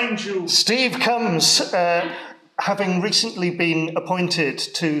 behind you. Steve comes, having recently been appointed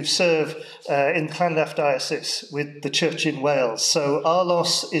to serve in Cardiff diocese with the church in Wales. So our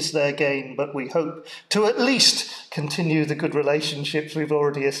loss is their gain, but we hope to at least continue the good relationships we've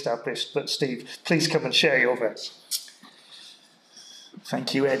already established. But Steve, please come and share your verse.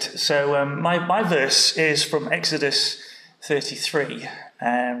 Thank you, Ed. So my verse is from Exodus 33,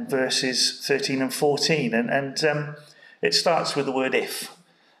 verses 13 and 14, and it starts with the word if.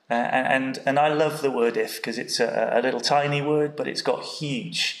 And I love the word if because it's a little tiny word, but it's got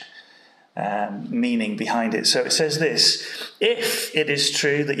huge meaning behind it. So it says this: if it is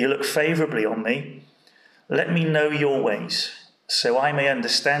true that you look favourably on me, let me know your ways, so I may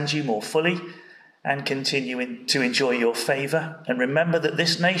understand you more fully and continue to enjoy your favour. And remember that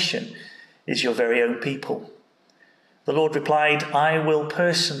this nation is your very own people. The Lord replied, I will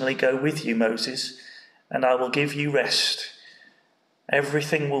personally go with you, Moses, and I will give you rest.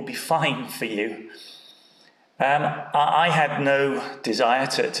 Everything will be fine for you. I had no desire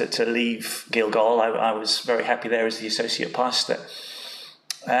to leave Gilgal. I was very happy there as the associate pastor.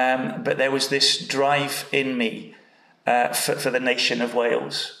 But there was this drive in me for the nation of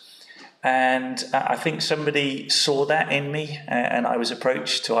Wales. And I think somebody saw that in me, and I was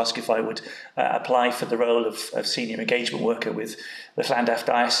approached to ask if I would apply for the role of senior engagement worker with the Cardiff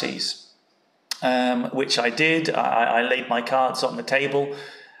diocese. Which I did. I laid my cards on the table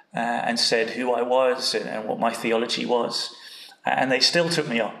and said who I was and what my theology was. And they still took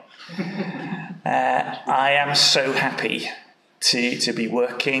me on. I am so happy to be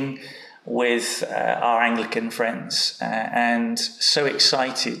working with our Anglican friends and so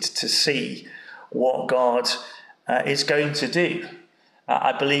excited to see what God is going to do.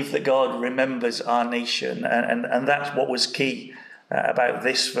 I believe that God remembers our nation, and that's what was key about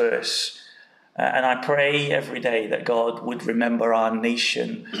this verse. And I pray every day that God would remember our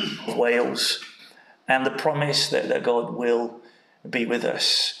nation, Wales, and the promise that God will be with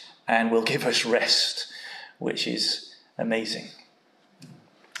us and will give us rest, which is amazing.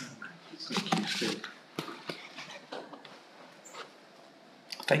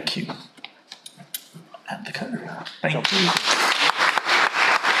 Thank you. And the camera. Thank you.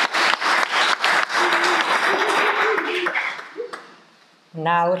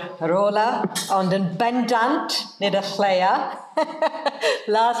 Nawr, yr ola, ond yn bendant, nid y lleia.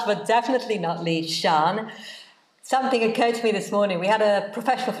 Last but definitely not least, Sian. Something occurred to me this morning. We had a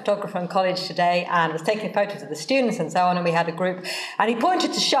professional photographer in college today and was taking photos of the students and so on, and we had a group. And he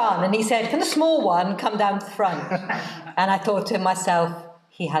pointed to Sian and he said, "Can the small one come down the front?" And I thought to myself,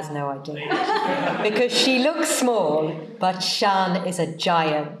 he has no idea. Because she looks small, but Sian is a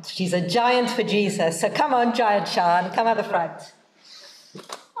giant. She's a giant for Jesus. So come on, giant Sian, come at the front.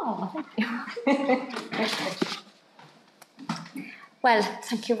 Oh, thank you. Well,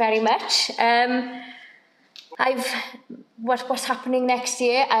 thank you very much. What's happening next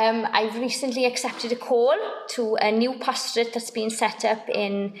year? I've recently accepted a call to a new pastorate that's been set up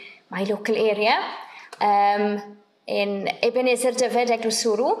in my local area, in Ebenezer Dyfed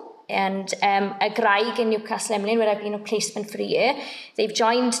Eglwyswrw, and a graig in Newcastle Emlyn, where I've been on placement for a year. They've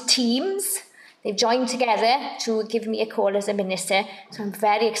joined teams. They've joined together to give me a call as a minister, so I'm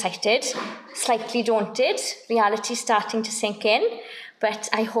very excited, slightly daunted. Reality's starting to sink in, but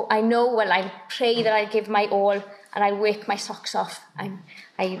I pray that I give my all and I work my socks off.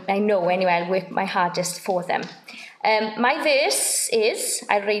 I know anyway, I'll work my hardest for them. My verse is,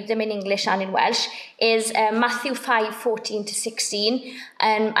 I'll read them in English and in Welsh, is Matthew 5:14-16.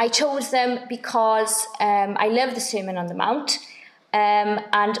 I chose them because I love the Sermon on the Mount.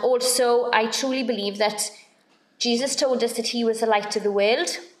 And also, I truly believe that Jesus told us that he was the light of the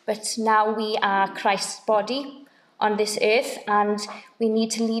world, but now we are Christ's body on this earth, and we need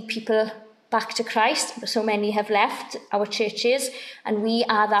to lead people back to Christ. So many have left our churches, and we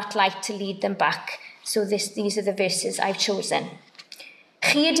are that light to lead them back. So these are the verses I've chosen.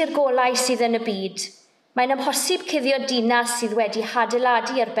 Chi ydi'r golau sydd yn y byd. Mae'n amhosib cuddio dinas sydd wedi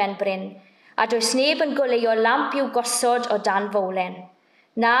hadeiladu ar ben bryn, a does neb yn goleuo lamp i'w gosod o dan fowlen.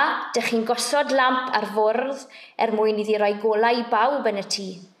 Na, dych chi'n gosod lamp ar fwrdd mwyn iddi roi golau i bawb yn y tŷ.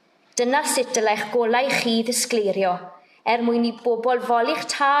 Dyna sut dylai'ch golau chi ddisgleirio, mwyn i bobl foli'ch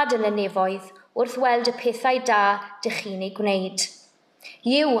tad yn y nefoedd wrth weld y pethau da dych chi'n ei gwneud.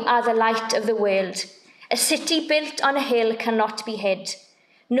 You are the light of the world. A city built on a hill cannot be hid.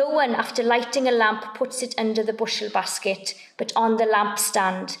 No one, after lighting a lamp, puts it under the bushel basket, but on the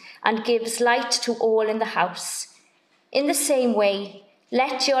lampstand, and gives light to all in the house. In the same way,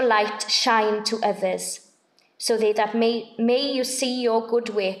 let your light shine to others, so that may you see your good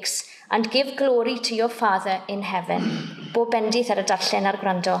works and give glory to your Father in heaven. Bob bendith ar y darllen a'r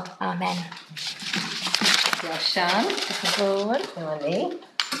gwrando. Amen. Diolch, Sian. Diolch yn fawr. Dyma ni.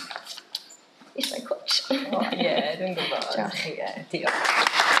 Is my coach? Ie, dwi'n gwybod. Diolch. Diolch.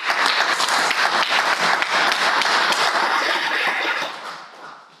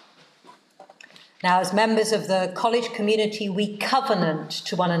 Now, as members of the college community, we covenant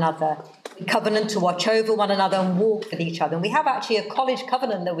to one another. We covenant to watch over one another and walk with each other. And we have actually a college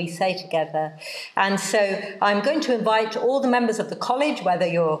covenant that we say together. And so I'm going to invite all the members of the college, whether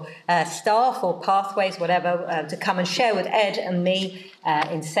you're staff or pathways, whatever, to come and share with Ed and me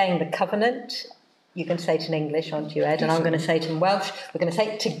in saying the covenant. You can say it in English, aren't you, Ed? And I'm going to say it in Welsh. We're going to say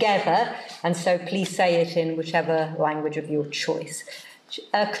it together. And so please say it in whichever language of your choice.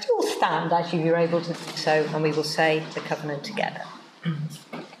 Could you all stand as you're able to do so, and we will say the covenant together.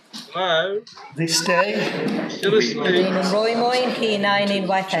 Hello. This day, Dyn yn rhoi moyn hunain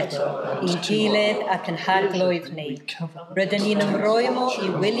unwaith eto, I gilydd ac yn harglwydd ni. Rydyn ni'n ymroi mo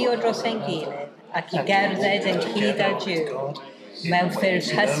I wylio dros ein gilydd ac I gerdded yn hyd â Diw. Mewn ffyrdd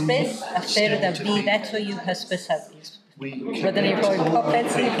hysbys a ffyrdd a fydd eto i'w hysbysyfu. Rydyn ni'n rhoi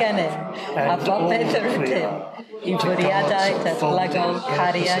popeth sydd gennym a popeth yr ydym I bwriadau datblygol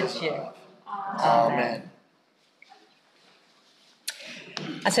cariad Diw. Amen.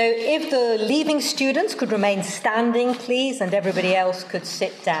 And so if the leaving students could remain standing, please, and everybody else could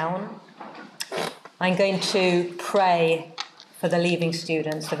sit down, I'm going to pray for the leaving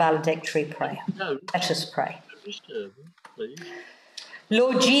students, the valedictory prayer. Let us pray.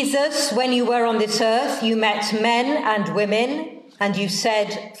 Lord Jesus, when you were on this earth, you met men and women, and you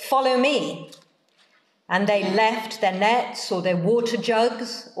said, "Follow me." And they left their nets or their water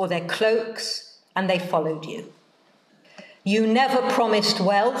jugs or their cloaks, and they followed you. You never promised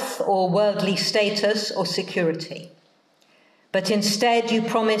wealth or worldly status or security, but instead you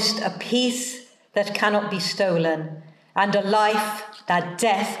promised a peace that cannot be stolen and a life that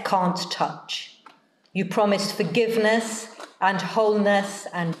death can't touch. You promised forgiveness and wholeness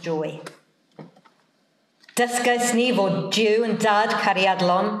and joy. Dysgais ni fod Duw yn dad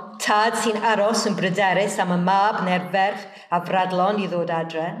cariadlon, tad sy'n aros yn bryderus am y mab neu'r ferch a fradlon I ddod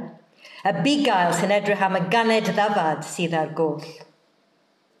adre, y bugail sy'n edrych am y ganed ddafad sydd ar goll.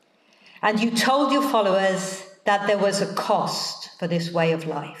 And you told your followers that there was a cost for this way of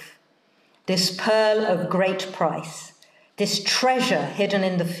life, this pearl of great price, this treasure hidden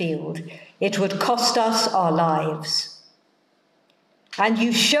in the field. It would cost us our lives. And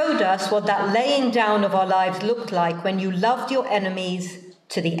you showed us what that laying down of our lives looked like when you loved your enemies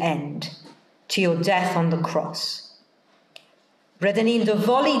to the end, to your death on the cross. Rydyn ni'n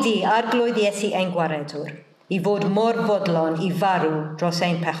dyfoli di arglwydd Iesu ein gwaredwr, I fod mor fodlon I farw dros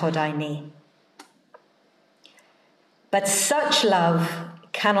ein pechodau ni. But such love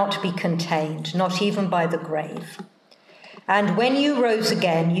cannot be contained, not even by the grave. And when you rose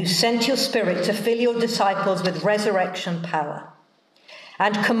again, you sent your Spirit to fill your disciples with resurrection power,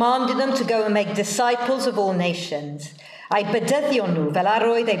 and commanded them to go and make disciples of all nations, a'i bedyddio nhw fel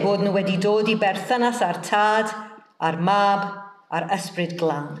arwydd ei bod nhw wedi dod I berthynas ar tad, ar mab, ar ysbryd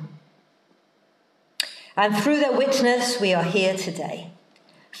glân. And through their witness, we are here today.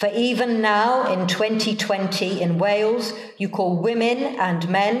 For even now, in 2020, in Wales, you call women and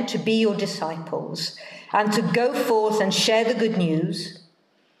men to be your disciples, and to go forth and share the good news,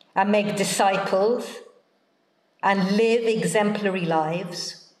 and make disciples, and live exemplary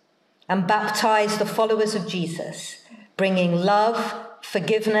lives, and baptize the followers of Jesus, bringing love,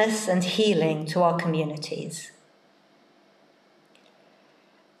 forgiveness, and healing to our communities.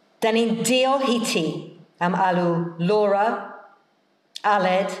 Dan ni'n diolch I ti am alw Laura,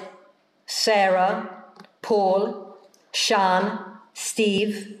 Aled, Sarah, Paul, Sian,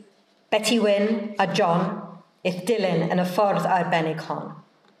 Steve, Betty Wynne a John i'th dilyn yn y ffordd arbennig hon.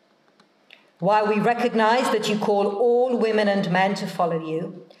 While we recognize that you call all women and men to follow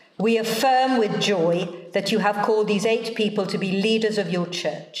you, we affirm with joy that you have called these 8 people to be leaders of your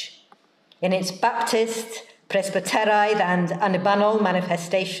church in its Baptist, Presbyteraidd and Annibanol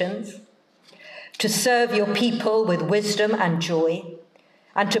manifestations, to serve your people with wisdom and joy,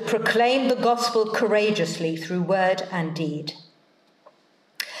 and to proclaim the gospel courageously through word and deed.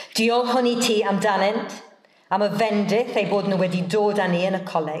 Diolch hwn I ti amdanynt, am y fendith ei bod nhw wedi dod â ni yn y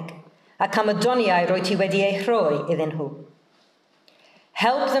coleg, ac am y doniau roi ti wedi ei rhoi iddyn nhw.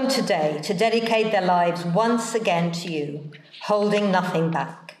 Help them today to dedicate their lives once again to you, holding nothing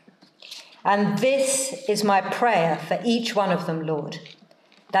back. And this is my prayer for each one of them, Lord,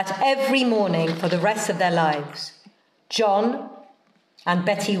 that every morning for the rest of their lives, John and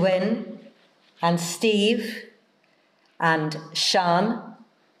Betty Wynne and Steve and Sian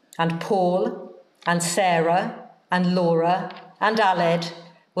and Paul and Sarah and Laura and Aled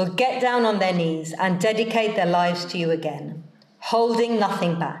will get down on their knees and dedicate their lives to you again, holding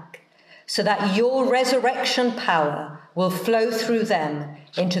nothing back, so that your resurrection power will flow through them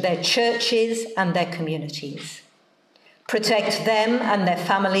into their churches and their communities. Protect them and their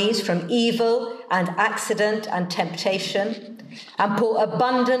families from evil and accident and temptation, and pour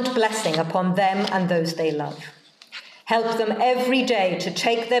abundant blessing upon them and those they love. Help them every day to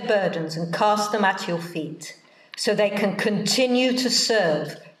take their burdens and cast them at your feet, so they can continue to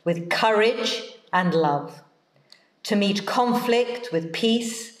serve with courage and love, to meet conflict with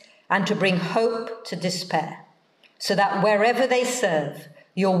peace, and to bring hope to despair, so that wherever they serve,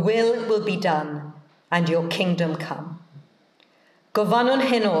 your will be done and your kingdom come. Gofannwn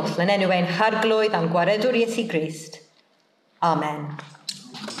hyn oll yn enw ein harglwydd am gwaredwr Iesu Grist. Amen.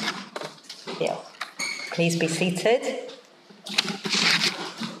 Diolch. Please be seated.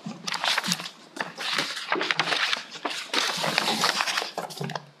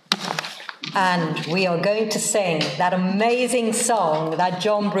 And we are going to sing that amazing song that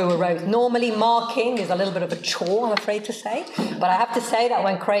John Brewer wrote. Normally marking is a little bit of a chore, I'm afraid to say. But I have to say that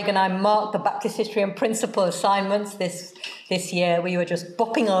when Craig and I marked the Baptist History and Principle assignments this year, we were just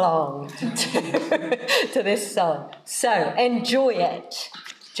bopping along to this song. So enjoy it.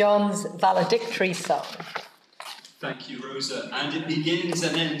 John's Valedictory song. Thank you, Rosa. And it begins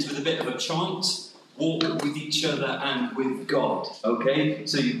and ends with a bit of a chant. Walk with each other and with God. Okay?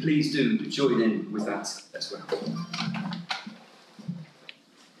 So you please do join in with that as well.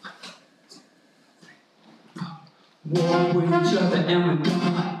 Walk with each other and with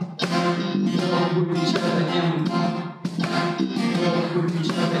God. Walk with each other and with God. Walk with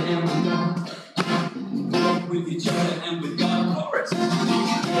each other and with God. Walk with each other and with God.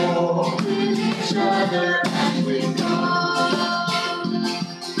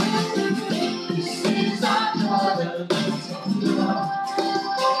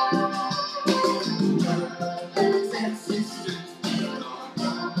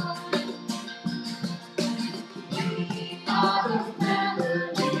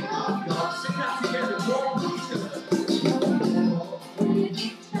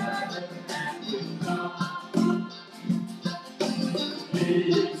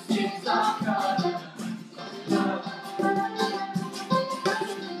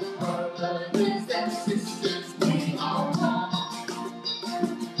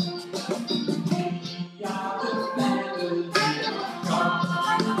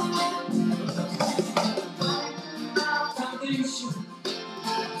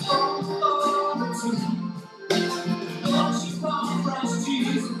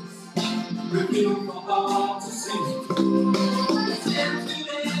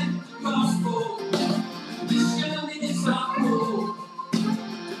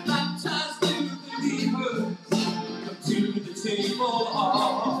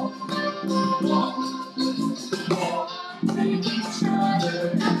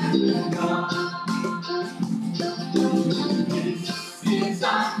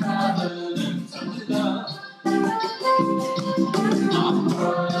 covenant of love. Our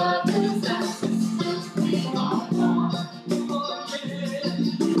brothers and sisters, we are one forever.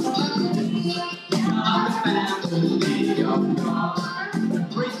 We are the family of God.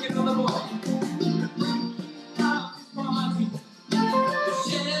 Praise Him, the boy. The breaking of His body, the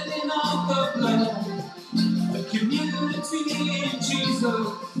shedding of the blood, the community in Jesus,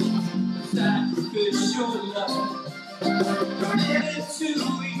 sacrificial love. Committed to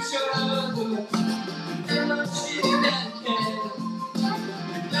each other, fellowship and care.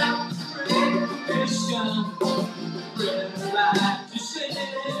 Without great mission, bread life to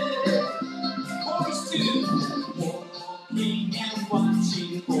share. Chorus 2, walking and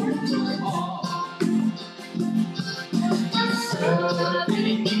watching over all,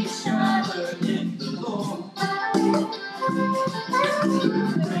 serving each other in the Lord.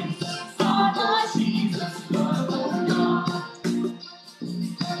 Praise our Lord Jesus, love of God.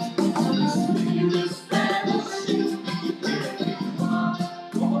 This fellowship, everyone.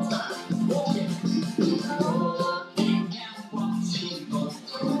 One more time. Walking and watching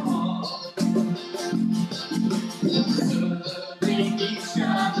over all, serving each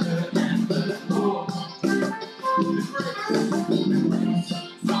other and the Lord. Praise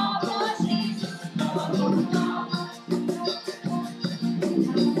our Lord Jesus, love of God.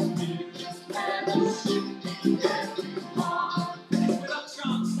 This fellowship, everyone. Without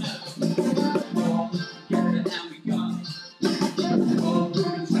chance now. Walk together and we go. Walk with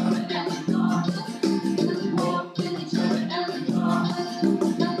each other and we go. Walk with each other and we go.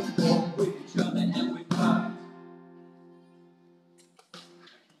 Walk with each other and we go.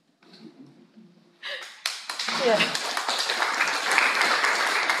 Yeah.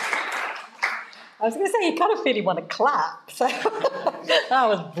 I was going to say, you kind of feel you want to clap. So that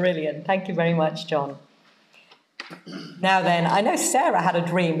was brilliant. Thank you very much, John. Now then, I know Sarah had a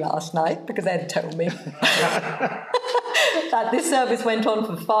dream last night, because Ed told me, that this service went on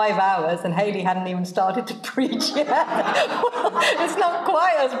for 5 hours and Hayley hadn't even started to preach yet. It's not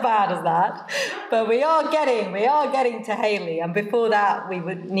quite as bad as that, but we are getting to Hayley. And before that, we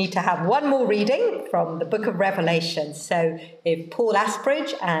would need to have one more reading from the book of Revelation. So if Paul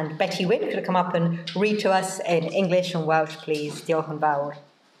Asbridge and Betty Wynn could come up and read to us in English and Welsh, please. Diolch yn fawr.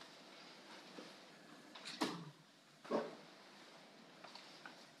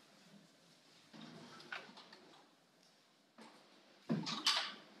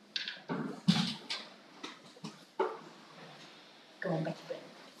 Go on, Betty Wynn.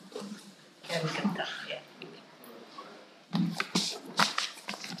 There we go. Yeah.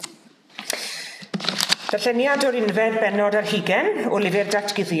 Darlleniad o'r unfed bennod ar 20 o lyfr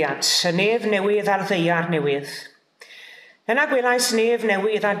datguddiad, y nef newydd a'r ddeiar newydd. Yna gwelais nef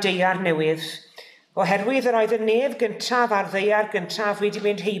newydd a deiar newydd, oherwydd yr oedd y nef gyntaf a'r ddeiar gyntaf wedi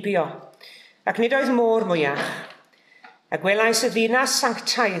mynd heibio, ac nid oedd môr mwyach. A gwelais y ddinas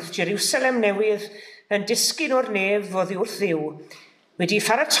sanctaidd, Jerusalem newydd, yn disgyn o'r nef oddi wrth ddiw, wedi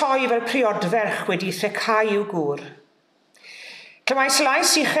pharatoi fel priodferch wedi thecau i'w gŵr. Clymais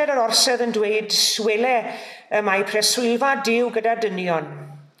lais uchel yr orsedd yn dweud, wele y mae preswylfa Duw gyda dynion.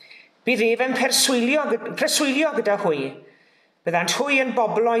 Bydd ef yn preswylio gyda hwy. Byddant hwy yn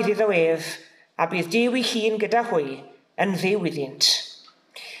bobloedd iddo ef, a bydd Duw ei hun gyda hwy yn ddiw iddynt.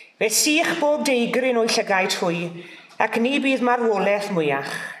 Fe sych bob deigryn o'i llygaid hwy, ac ni bydd marwolaeth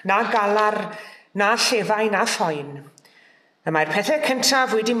mwyach, na galar, na llefau, na phoen. Y mae'r pethau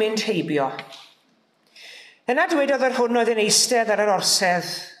cyntaf wedi mynd heibio. Yna dwedodd yr hwn oedd yn eistedd ar yr orsedd,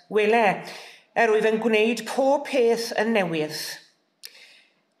 wele, wyf yn gwneud pob peth yn newydd.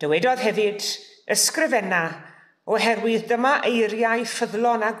 Dywedodd hefyd, ysgrifenna, oherwydd dyma eiriau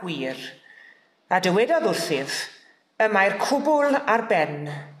ffyddlon a gwir. A dywedodd wrthyf, y mae'r cwbl ar ben.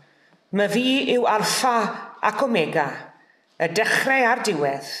 My fi yw alffa ac omega, y dechrau a'r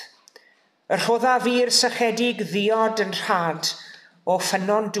diwedd. Y rhodda fi'r sychedig ddiod yn rhad o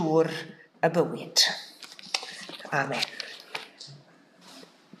ffynon dŵr y bywyd. Amen.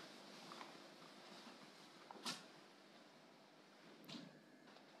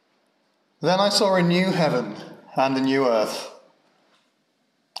 Then I saw a new heaven and a new earth.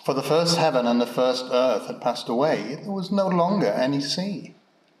 For the first heaven and the first earth had passed away. There was no longer any sea.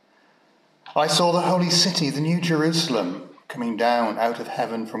 I saw the holy city, the new Jerusalem, coming down out of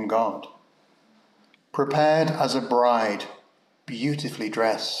heaven from God, prepared as a bride, beautifully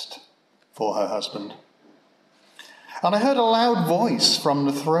dressed for her husband. And I heard a loud voice from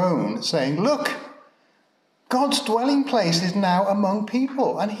the throne saying, "Look, God's dwelling place is now among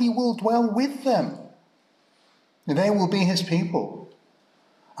people, and he will dwell with them. They will be his people,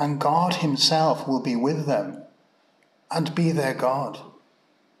 and God himself will be with them and be their God.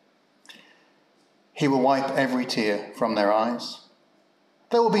 He will wipe every tear from their eyes.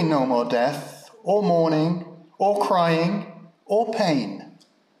 There will be no more death, or mourning, or crying, or pain,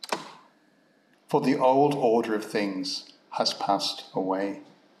 for the old order of things has passed away.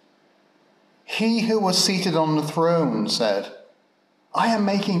 He who was seated on the throne said, I am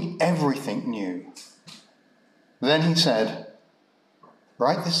making everything new. Then he said,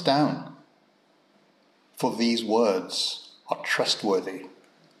 write this down, for these words are trustworthy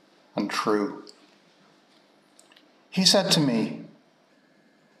and true. He said to me,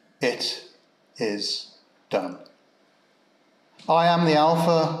 it is done. I am the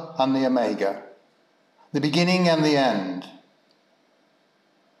Alpha and the Omega, the beginning and the end.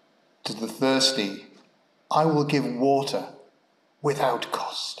 To the thirsty, I will give water without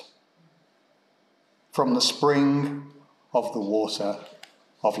cost, from the spring of the water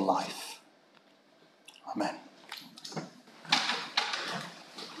of life. Amen.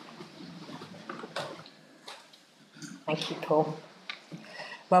 Thank you, Paul.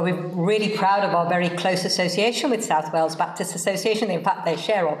 Well, we're really proud of our very close association with South Wales Baptist Association. In fact, they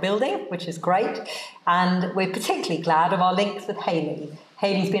share our building, which is great. And we're particularly glad of our links with Hayley.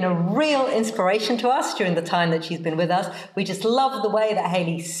 Hayley's been a real inspiration to us during the time that she's been with us. We just love the way that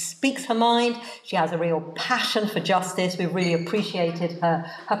Hayley speaks her mind. She has a real passion for justice. We've really appreciated her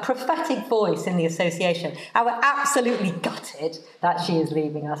prophetic voice in the association. And we're absolutely gutted that she is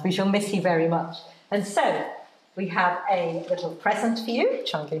leaving us. We shall miss you very much. And so, we have a little present for you,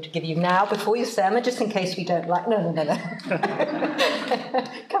 which I'm going to give you now before your sermon, just in case we don't like... No.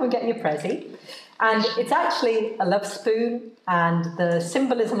 Come and get your prezi. And it's actually a love spoon, and the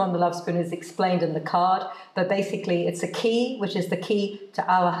symbolism on the love spoon is explained in the card, but basically it's a key, which is the key to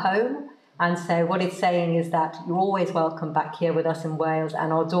our home. And so what it's saying is that you're always welcome back here with us in Wales,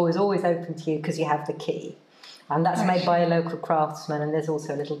 and our door is always open to you because you have the key. And that's made by a local craftsman, and there's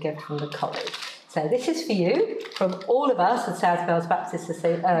also a little gift from the college. So this is for you, from all of us at South Wales Baptist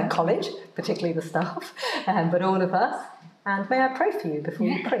College, particularly the staff, but all of us. And may I pray for you before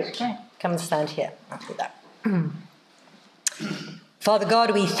we preach? Come and stand here. I'll do that. Father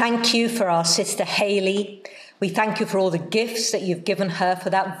God, we thank you for our sister Hayley. We thank you for all the gifts that you've given her, for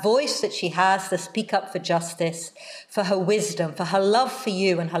that voice that she has to speak up for justice, for her wisdom, for her love for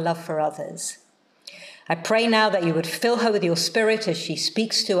you and her love for others. I pray now that you would fill her with your spirit as she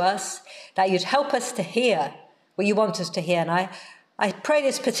speaks to us, that you'd help us to hear what you want us to hear. And I pray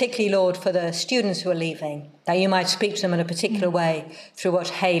this particularly, Lord, for the students who are leaving, that you might speak to them in a particular way through what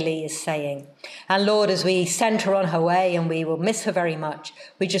Hayley is saying. And Lord, as we send her on her way, and we will miss her very much,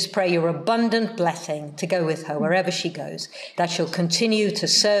 we just pray your abundant blessing to go with her wherever she goes, that she'll continue to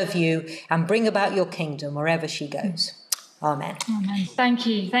serve you and bring about your kingdom wherever she goes. Amen. Amen. Thank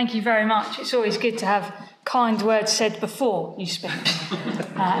you very much. It's always good to have kind words said before you speak.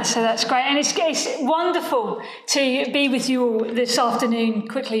 So that's great. And it's wonderful to be with you all this afternoon,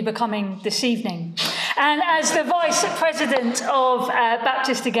 quickly becoming this evening. And as the Vice President of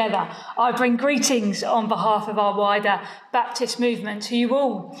Baptist Together, I bring greetings on behalf of our wider Baptist movement to you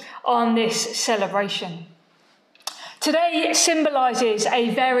all on this celebration. Today symbolises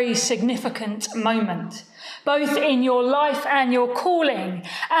a very significant moment, both in your life and your calling,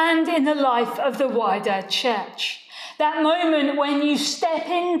 and in the life of the wider church. That moment when you step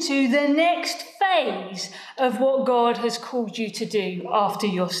into the next phase of what God has called you to do after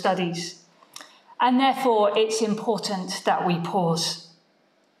your studies. And therefore, it's important that we pause.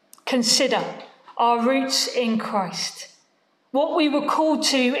 Consider our roots in Christ, what we were called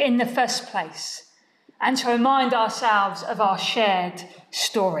to in the first place, and to remind ourselves of our shared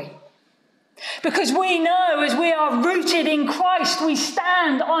story. Because we know, as we are rooted in Christ, we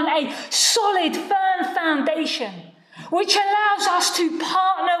stand on a solid, firm foundation, which allows us to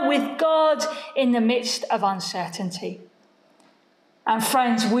partner with God in the midst of uncertainty. And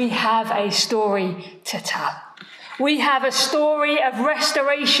friends, we have a story to tell. We have a story of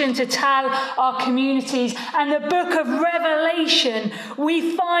restoration to tell our communities. And the book of Revelation,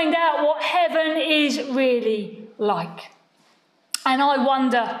 we find out what heaven is really like. And I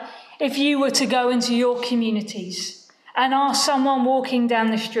wonder, if you were to go into your communities and ask someone walking down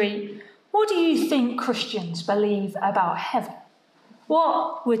the street, what do you think Christians believe about heaven?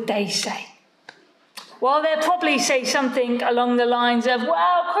 What would they say? Well, they'll probably say something along the lines of,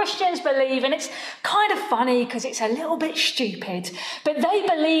 well, Christians believe, and it's kind of funny because it's a little bit stupid, but they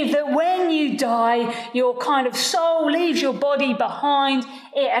believe that when you die, your kind of soul leaves your body behind.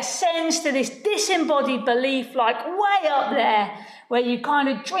 It ascends to this disembodied belief, like way up there, where you kind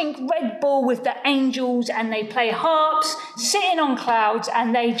of drink Red Bull with the angels and they play harps, sitting on clouds,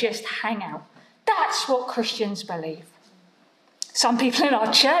 and they just hang out. That's what Christians believe. Some people in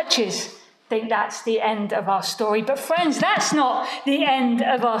our churches think that's the end of our story. But friends, that's not the end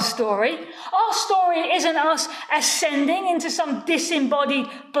of our story. Our story isn't us ascending into some disembodied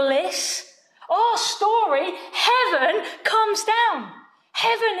bliss. Our story, heaven comes down.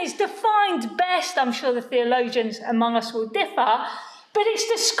 Heaven is defined best, I'm sure the theologians among us will differ, but it's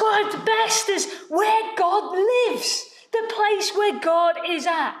described best as where God lives, the place where God is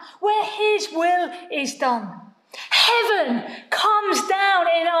at, where his will is done. Heaven comes down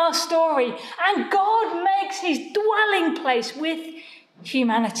in our story, and God makes his dwelling place with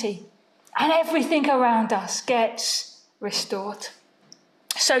humanity, and everything around us gets restored.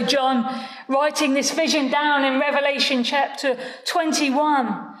 So John, writing this vision down in Revelation chapter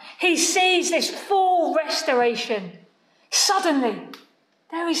 21, he sees this full restoration. Suddenly,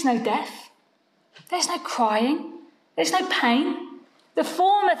 there is no death. There's no crying. There's no pain. The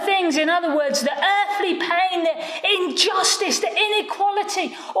former things, in other words, the earthly pain, the injustice, the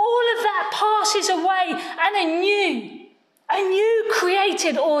inequality, all of that passes away, and a new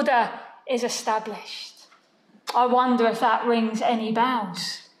created order is established. I wonder if that rings any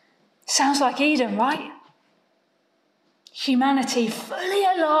bells. Sounds like Eden, right? Humanity fully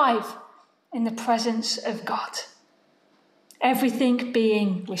alive in the presence of God. Everything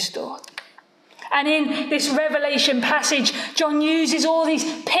being restored. And in this Revelation passage, John uses all these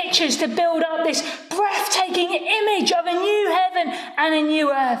pictures to build up this breathtaking image of a new heaven and a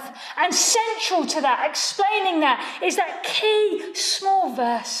new earth. And central to that, explaining that, is that key small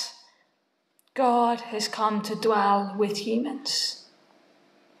verse. God has come to dwell with humans.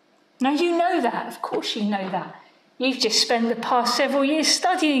 Now you know that, of course you know that. You've just spent the past several years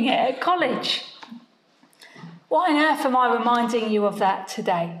studying it at college. Why on earth am I reminding you of that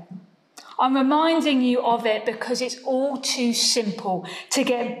today? I'm reminding you of it because it's all too simple to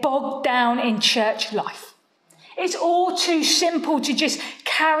get bogged down in church life. It's all too simple to just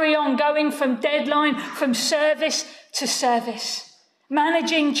carry on going from deadline, from service to service.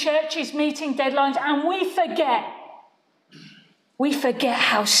 Managing churches, meeting deadlines, and we forget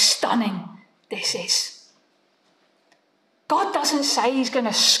how stunning this is. God doesn't say he's going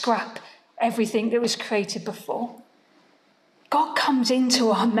to scrap everything that was created before. God comes into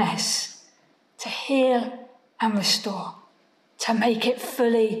our mess to heal and restore, to make it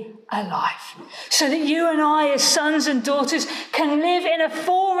fully alive, so that you and I, as sons and daughters, can live in a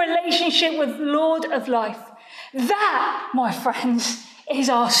full relationship with the Lord of life. That, my friends, is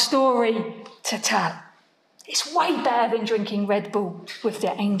our story to tell. It's way better than drinking Red Bull with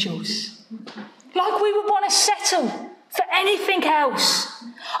the angels. Like we would want to settle for anything else.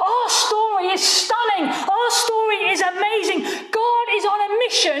 Our story is stunning. Our story is amazing. God is on a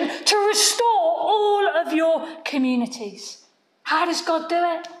mission to restore all of your communities. How does God do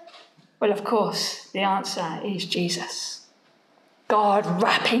it? Well, of course, the answer is Jesus. God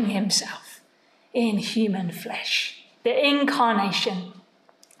wrapping himself in human flesh. The incarnation.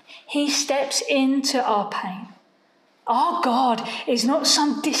 He steps into our pain. Our God is not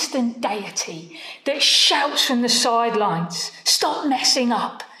some distant deity that shouts from the sidelines, "Stop messing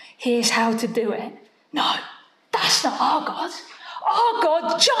up, here's how to do it." No, that's not our God. Our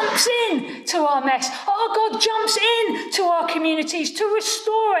God jumps in to our mess. Our God jumps in to our communities to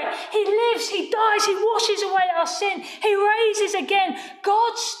restore it. He lives, he dies, he washes away our sin. He raises again.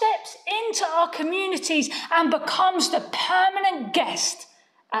 God steps into our communities and becomes the permanent guest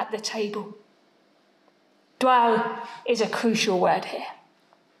at the table. Dwell is a crucial word here.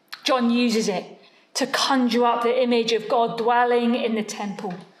 John uses it to conjure up the image of God dwelling in the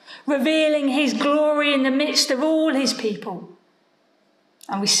temple, revealing his glory in the midst of all his people.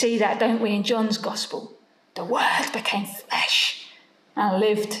 And we see that, don't we, in John's Gospel? The Word became flesh and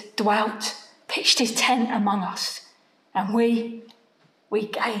lived, dwelt, pitched his tent among us. And we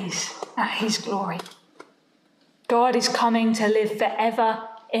gaze at his glory. God is coming to live forever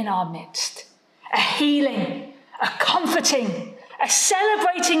in our midst. A healing, a comforting, a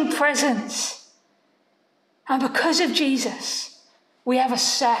celebrating presence. And because of Jesus, we have a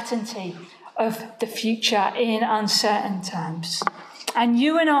certainty of the future in uncertain terms. And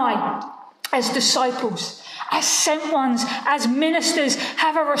you and I, as disciples, as sent ones, as ministers,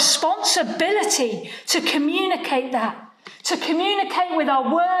 have a responsibility to communicate that. To communicate with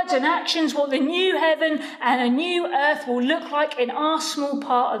our words and actions what the new heaven and a new earth will look like in our small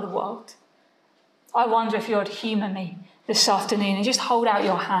part of the world. I wonder if you would humour me this afternoon and just hold out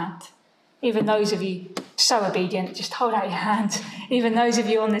your hand. Even those of you so obedient, just hold out your hand. Even those of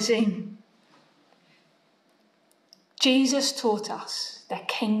you on the Zoom. Jesus taught us the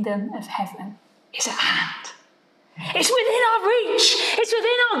kingdom of heaven is at hand. It's within our reach. It's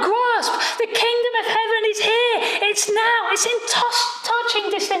within our grasp. The kingdom of heaven is here. It's now. It's in touching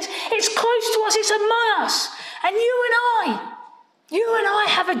distance. It's close to us. It's among us. And you and I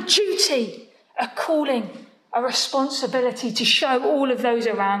have a duty, a calling, a responsibility to show all of those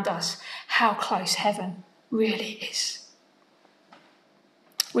around us how close heaven really is.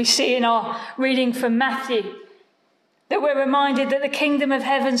 We see in our reading from Matthew that we're reminded that the kingdom of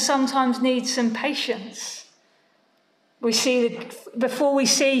heaven sometimes needs some patience. We see that before we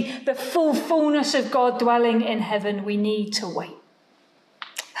see the full fullness of God dwelling in heaven, we need to wait.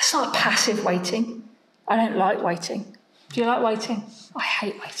 That's not passive waiting. I don't like waiting. Do you like waiting? I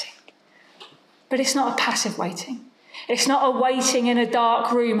hate waiting. But it's not a passive waiting. It's not a waiting in a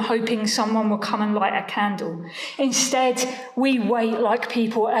dark room hoping someone will come and light a candle. Instead, we wait like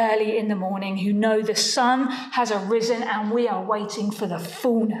people early in the morning who know the sun has arisen and we are waiting for the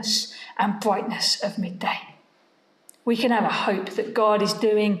fullness and brightness of midday. We can have a hope that God is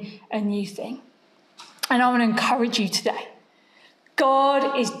doing a new thing. And I want to encourage you today.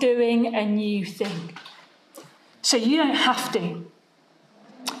 God is doing a new thing. So you don't have to.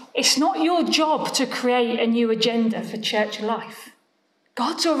 It's not your job to create a new agenda for church life.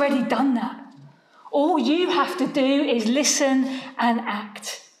 God's already done that. All you have to do is listen and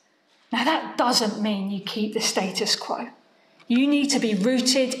act. Now, that doesn't mean you keep the status quo. You need to be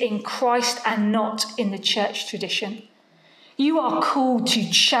rooted in Christ and not in the church tradition. You are called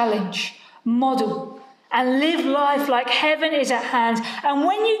to challenge, model, and live life like heaven is at hand. And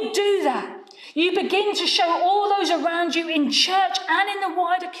when you do that, you begin to show all those around you in church and in the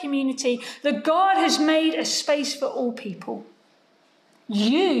wider community that God has made a space for all people.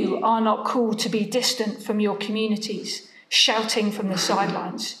 You are not called to be distant from your communities, shouting from the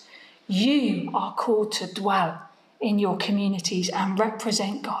sidelines. You are called to dwell in your communities and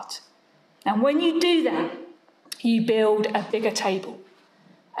represent God. And when you do that, you build a bigger table,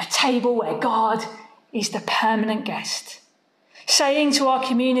 a table where God is the permanent guest, saying to our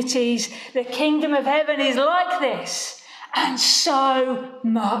communities, the kingdom of heaven is like this and so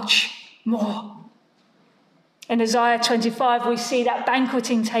much more. In Isaiah 25, we see that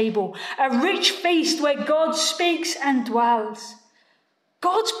banqueting table, a rich feast where God speaks and dwells.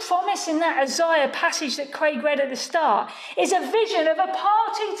 God's promise in that Isaiah passage that Craig read at the start is a vision of a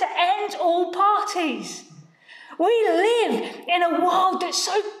party to end all parties. We live in a world that's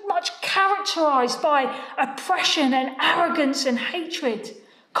so much characterised by oppression and arrogance and hatred,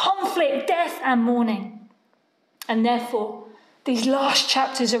 conflict, death and mourning. And therefore, these last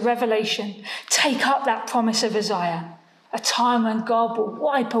chapters of Revelation take up that promise of Isaiah, a time when God will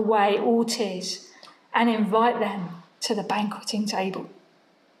wipe away all tears and invite them to the banqueting table.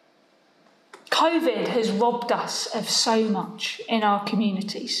 COVID has robbed us of so much in our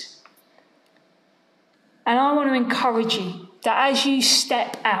communities. And I want to encourage you that as you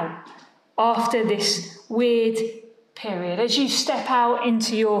step out after this weird period, as you step out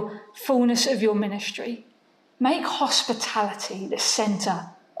into your fullness of your ministry, make hospitality the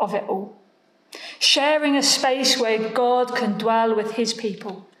centre of it all. Sharing a space where God can dwell with his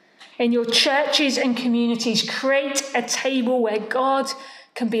people. In your churches and communities, create a table where God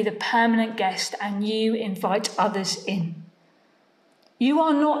can be the permanent guest and you invite others in. You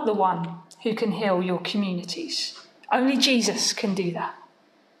are not the one who can heal your communities. Only Jesus can do that.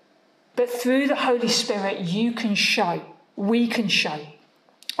 But through the Holy Spirit, we can show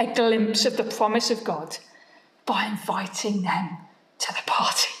a glimpse of the promise of God by inviting them to the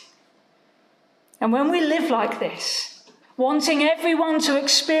party. And when we live like this, wanting everyone to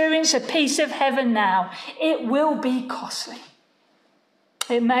experience a piece of heaven now, it will be costly.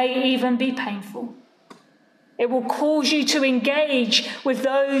 It may even be painful. It will cause you to engage with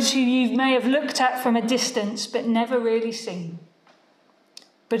those who you may have looked at from a distance but never really seen.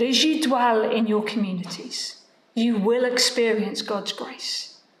 But as you dwell in your communities, you will experience God's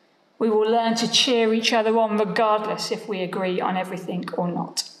grace. We will learn to cheer each other on regardless if we agree on everything or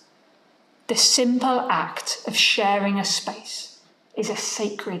not. The simple act of sharing a space is a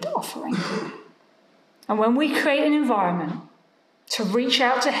sacred offering. And when we create an environment to reach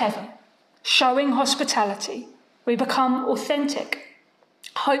out to heaven, showing hospitality, we become authentic,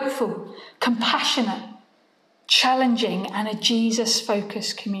 hopeful, compassionate, challenging, and a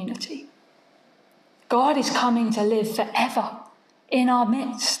Jesus-focused community. God is coming to live forever in our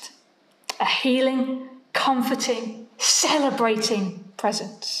midst, a healing, comforting, celebrating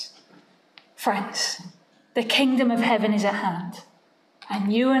presence. Friends, the kingdom of heaven is at hand,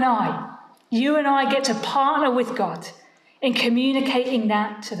 and you and I get to partner with God in communicating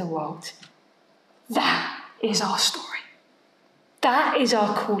that to the world. That is our story. That is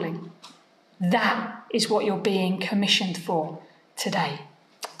our calling. That is what you're being commissioned for today,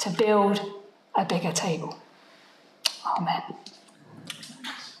 to build a bigger table. Amen.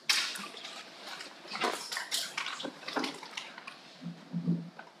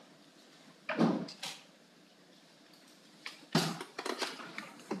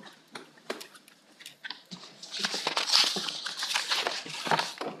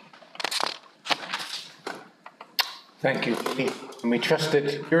 Thank you, and we trust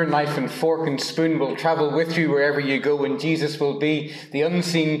that your knife and fork and spoon will travel with you wherever you go, and Jesus will be the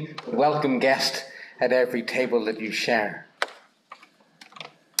unseen, welcome guest at every table that you share.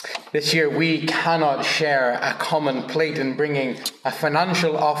 This year we cannot share a common plate in bringing a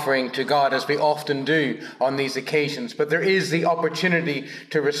financial offering to God as we often do on these occasions, but there is the opportunity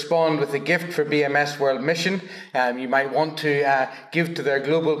to respond with a gift for BMS World Mission. You might want to give to their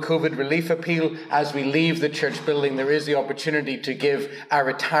global COVID relief appeal. As we leave the church building, there is the opportunity to give a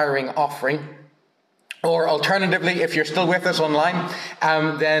retiring offering. Or alternatively, if you're still with us online,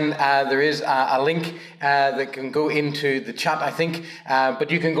 then there is a link that can go into the chat, I think,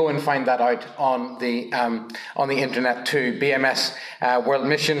 but you can go and find that out on the internet too. BMS World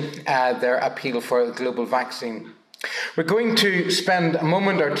Mission, their appeal for a global vaccine. We're going to spend a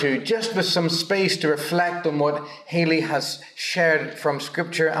moment or two just with some space to reflect on what Hayley has shared from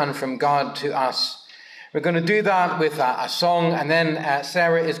Scripture and from God to us. We're going to do that with a song, and then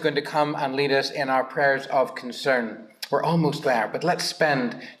Sarah is going to come and lead us in our prayers of concern. We're almost there, but let's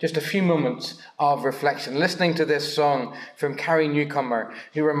spend just a few moments of reflection listening to this song from Carrie Newcomer,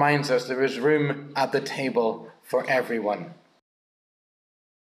 who reminds us there is room at the table for everyone.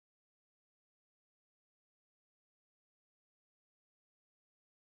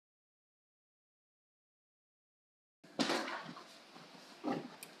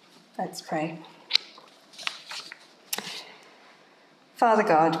 Let's pray. Father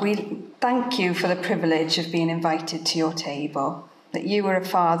God, we thank you for the privilege of being invited to your table, that you are a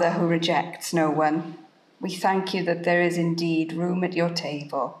Father who rejects no one. We thank you that there is indeed room at your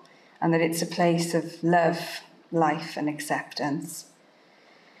table and that it's a place of love, life and acceptance.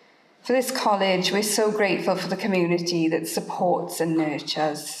 For this college, we're so grateful for the community that supports and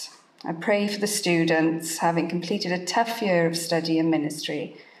nurtures. I pray for the students, having completed a tough year of study and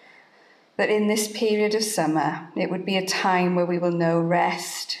ministry, that in this period of summer, it would be a time where we will know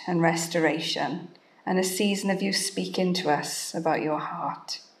rest and restoration, and a season of you speaking to us about your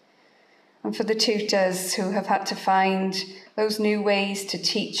heart. And for the tutors who have had to find those new ways to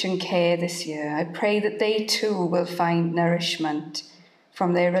teach and care this year, I pray that they too will find nourishment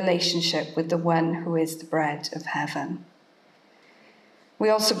from their relationship with the one who is the bread of heaven. We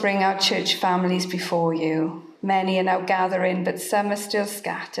also bring our church families before you. Many are now gathering, but some are still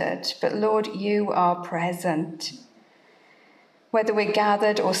scattered. But Lord, you are present. Whether we're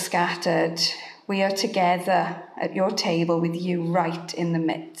gathered or scattered, we are together at your table with you right in the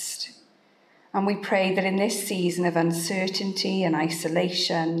midst. And we pray that in this season of uncertainty and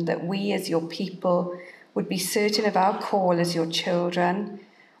isolation, that we as your people would be certain of our call as your children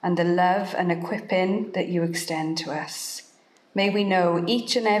and the love and equipping that you extend to us. May we know,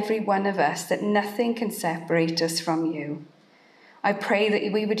 each and every one of us, that nothing can separate us from you. I pray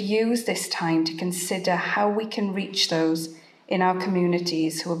that we would use this time to consider how we can reach those in our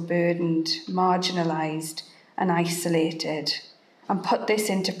communities who are burdened, marginalised and isolated, and put this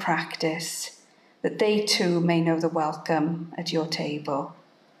into practice, that they too may know the welcome at your table.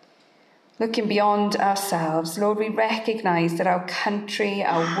 Looking beyond ourselves, Lord, we recognise that our country,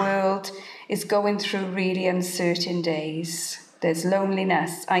 our world, is going through really uncertain days. There's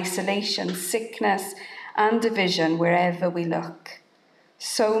loneliness, isolation, sickness, and division wherever we look.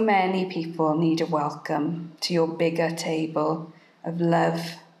 So many people need a welcome to your bigger table of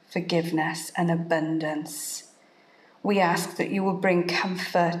love, forgiveness, and abundance. We ask that you will bring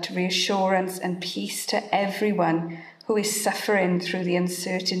comfort, reassurance, and peace to everyone who is suffering through the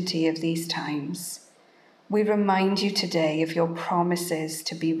uncertainty of these times. We remind you today of your promises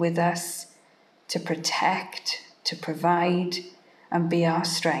to be with us, to protect, to provide, and be our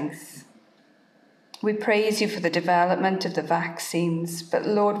strength. We praise you for the development of the vaccines, but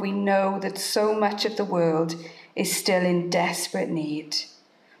Lord, we know that so much of the world is still in desperate need.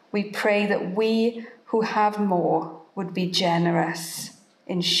 We pray that we who have more would be generous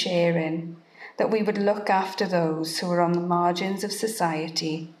in sharing, that we would look after those who are on the margins of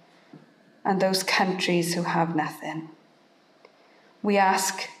society and those countries who have nothing. We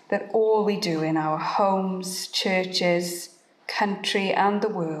ask that all we do in our homes, churches, country and the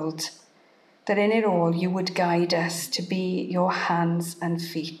world, that in it all you would guide us to be your hands and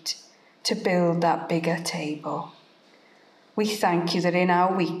feet, to build that bigger table. We thank you that in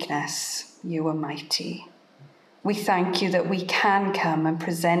our weakness you are mighty. We thank you that we can come and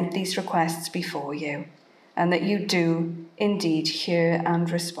present these requests before you, and that you do indeed hear and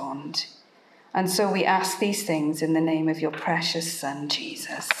respond. And so we ask these things in the name of your precious Son,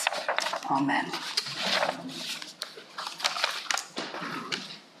 Jesus. Amen.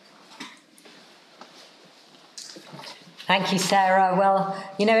 Thank you, Sarah. Well,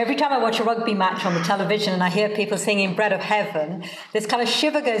 you know, every time I watch a rugby match on the television and I hear people singing Bread of Heaven, this kind of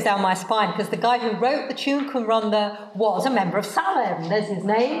shiver goes down my spine, because the guy who wrote the tune Cwm Rhondda was a member of Salem. There's his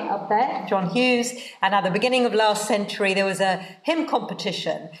name up there, John Hughes. And at the beginning of last century, there was a hymn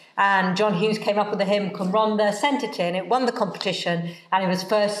competition. And John Hughes came up with the hymn Cwm Rhondda, sent it in, it won the competition, and it was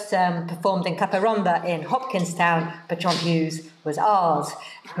first performed in Capel Rhondda in Hopkinstown, but John Hughes was ours.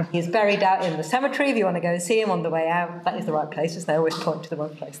 He's buried out in the cemetery. If you want to go and see him on the way out, that is the right place, as they always point to the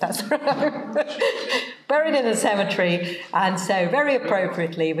wrong place. That's right. Buried in the cemetery. And so very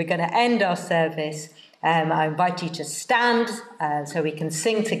appropriately, we're going to end our service. I invite you to stand so we can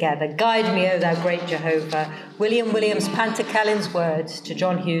sing together. Guide me, O thou great Jehovah. William Williams Pantakellin's words to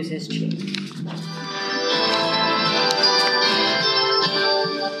John Hughes's tune.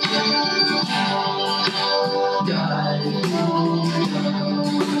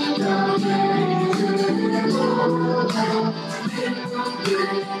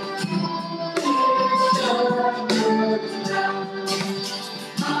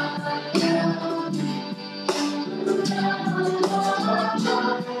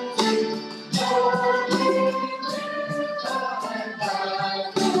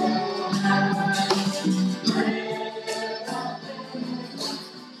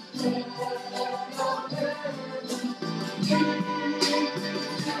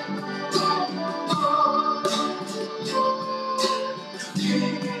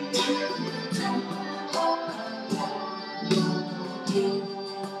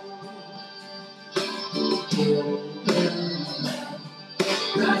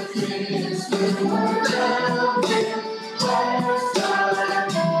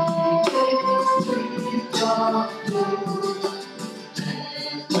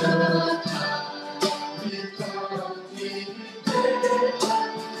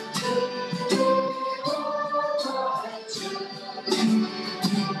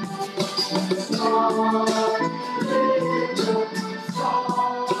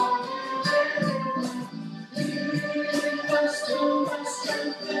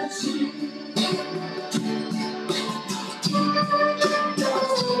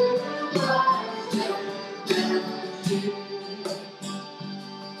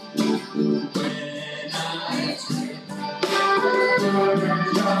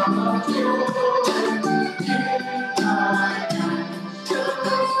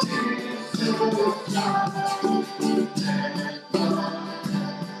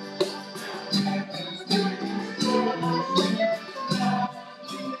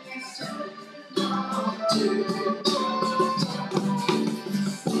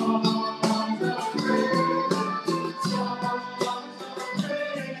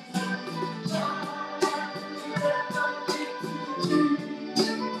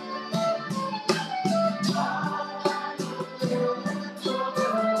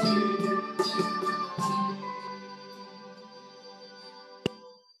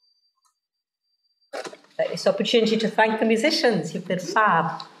 This opportunity to thank the musicians. You've been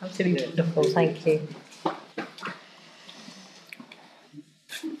fab. Absolutely wonderful. Thank you.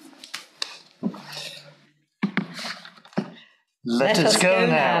 Let us go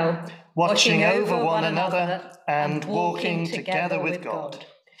now, watching over one another and walking together with God,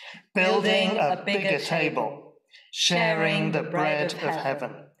 building a bigger table, sharing the bread of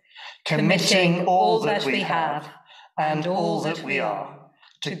heaven, committing all that we have and all that we are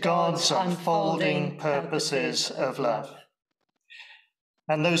to God's unfolding purposes of love.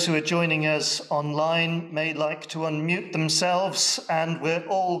 And those who are joining us online may like to unmute themselves, and we're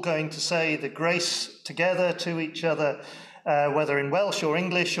all going to say the grace together to each other, whether in Welsh or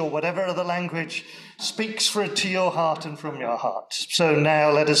English or whatever other language speaks to your heart and from your heart. So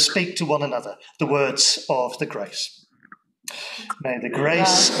now let us speak to one another the words of the grace. May the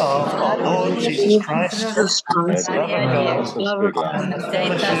grace of our Lord Jesus Christ, the love of God, and the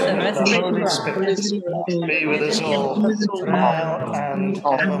Holy Spirit be with us all now and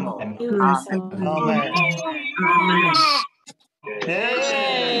evermore.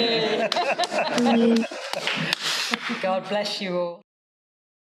 Amen. God bless you all.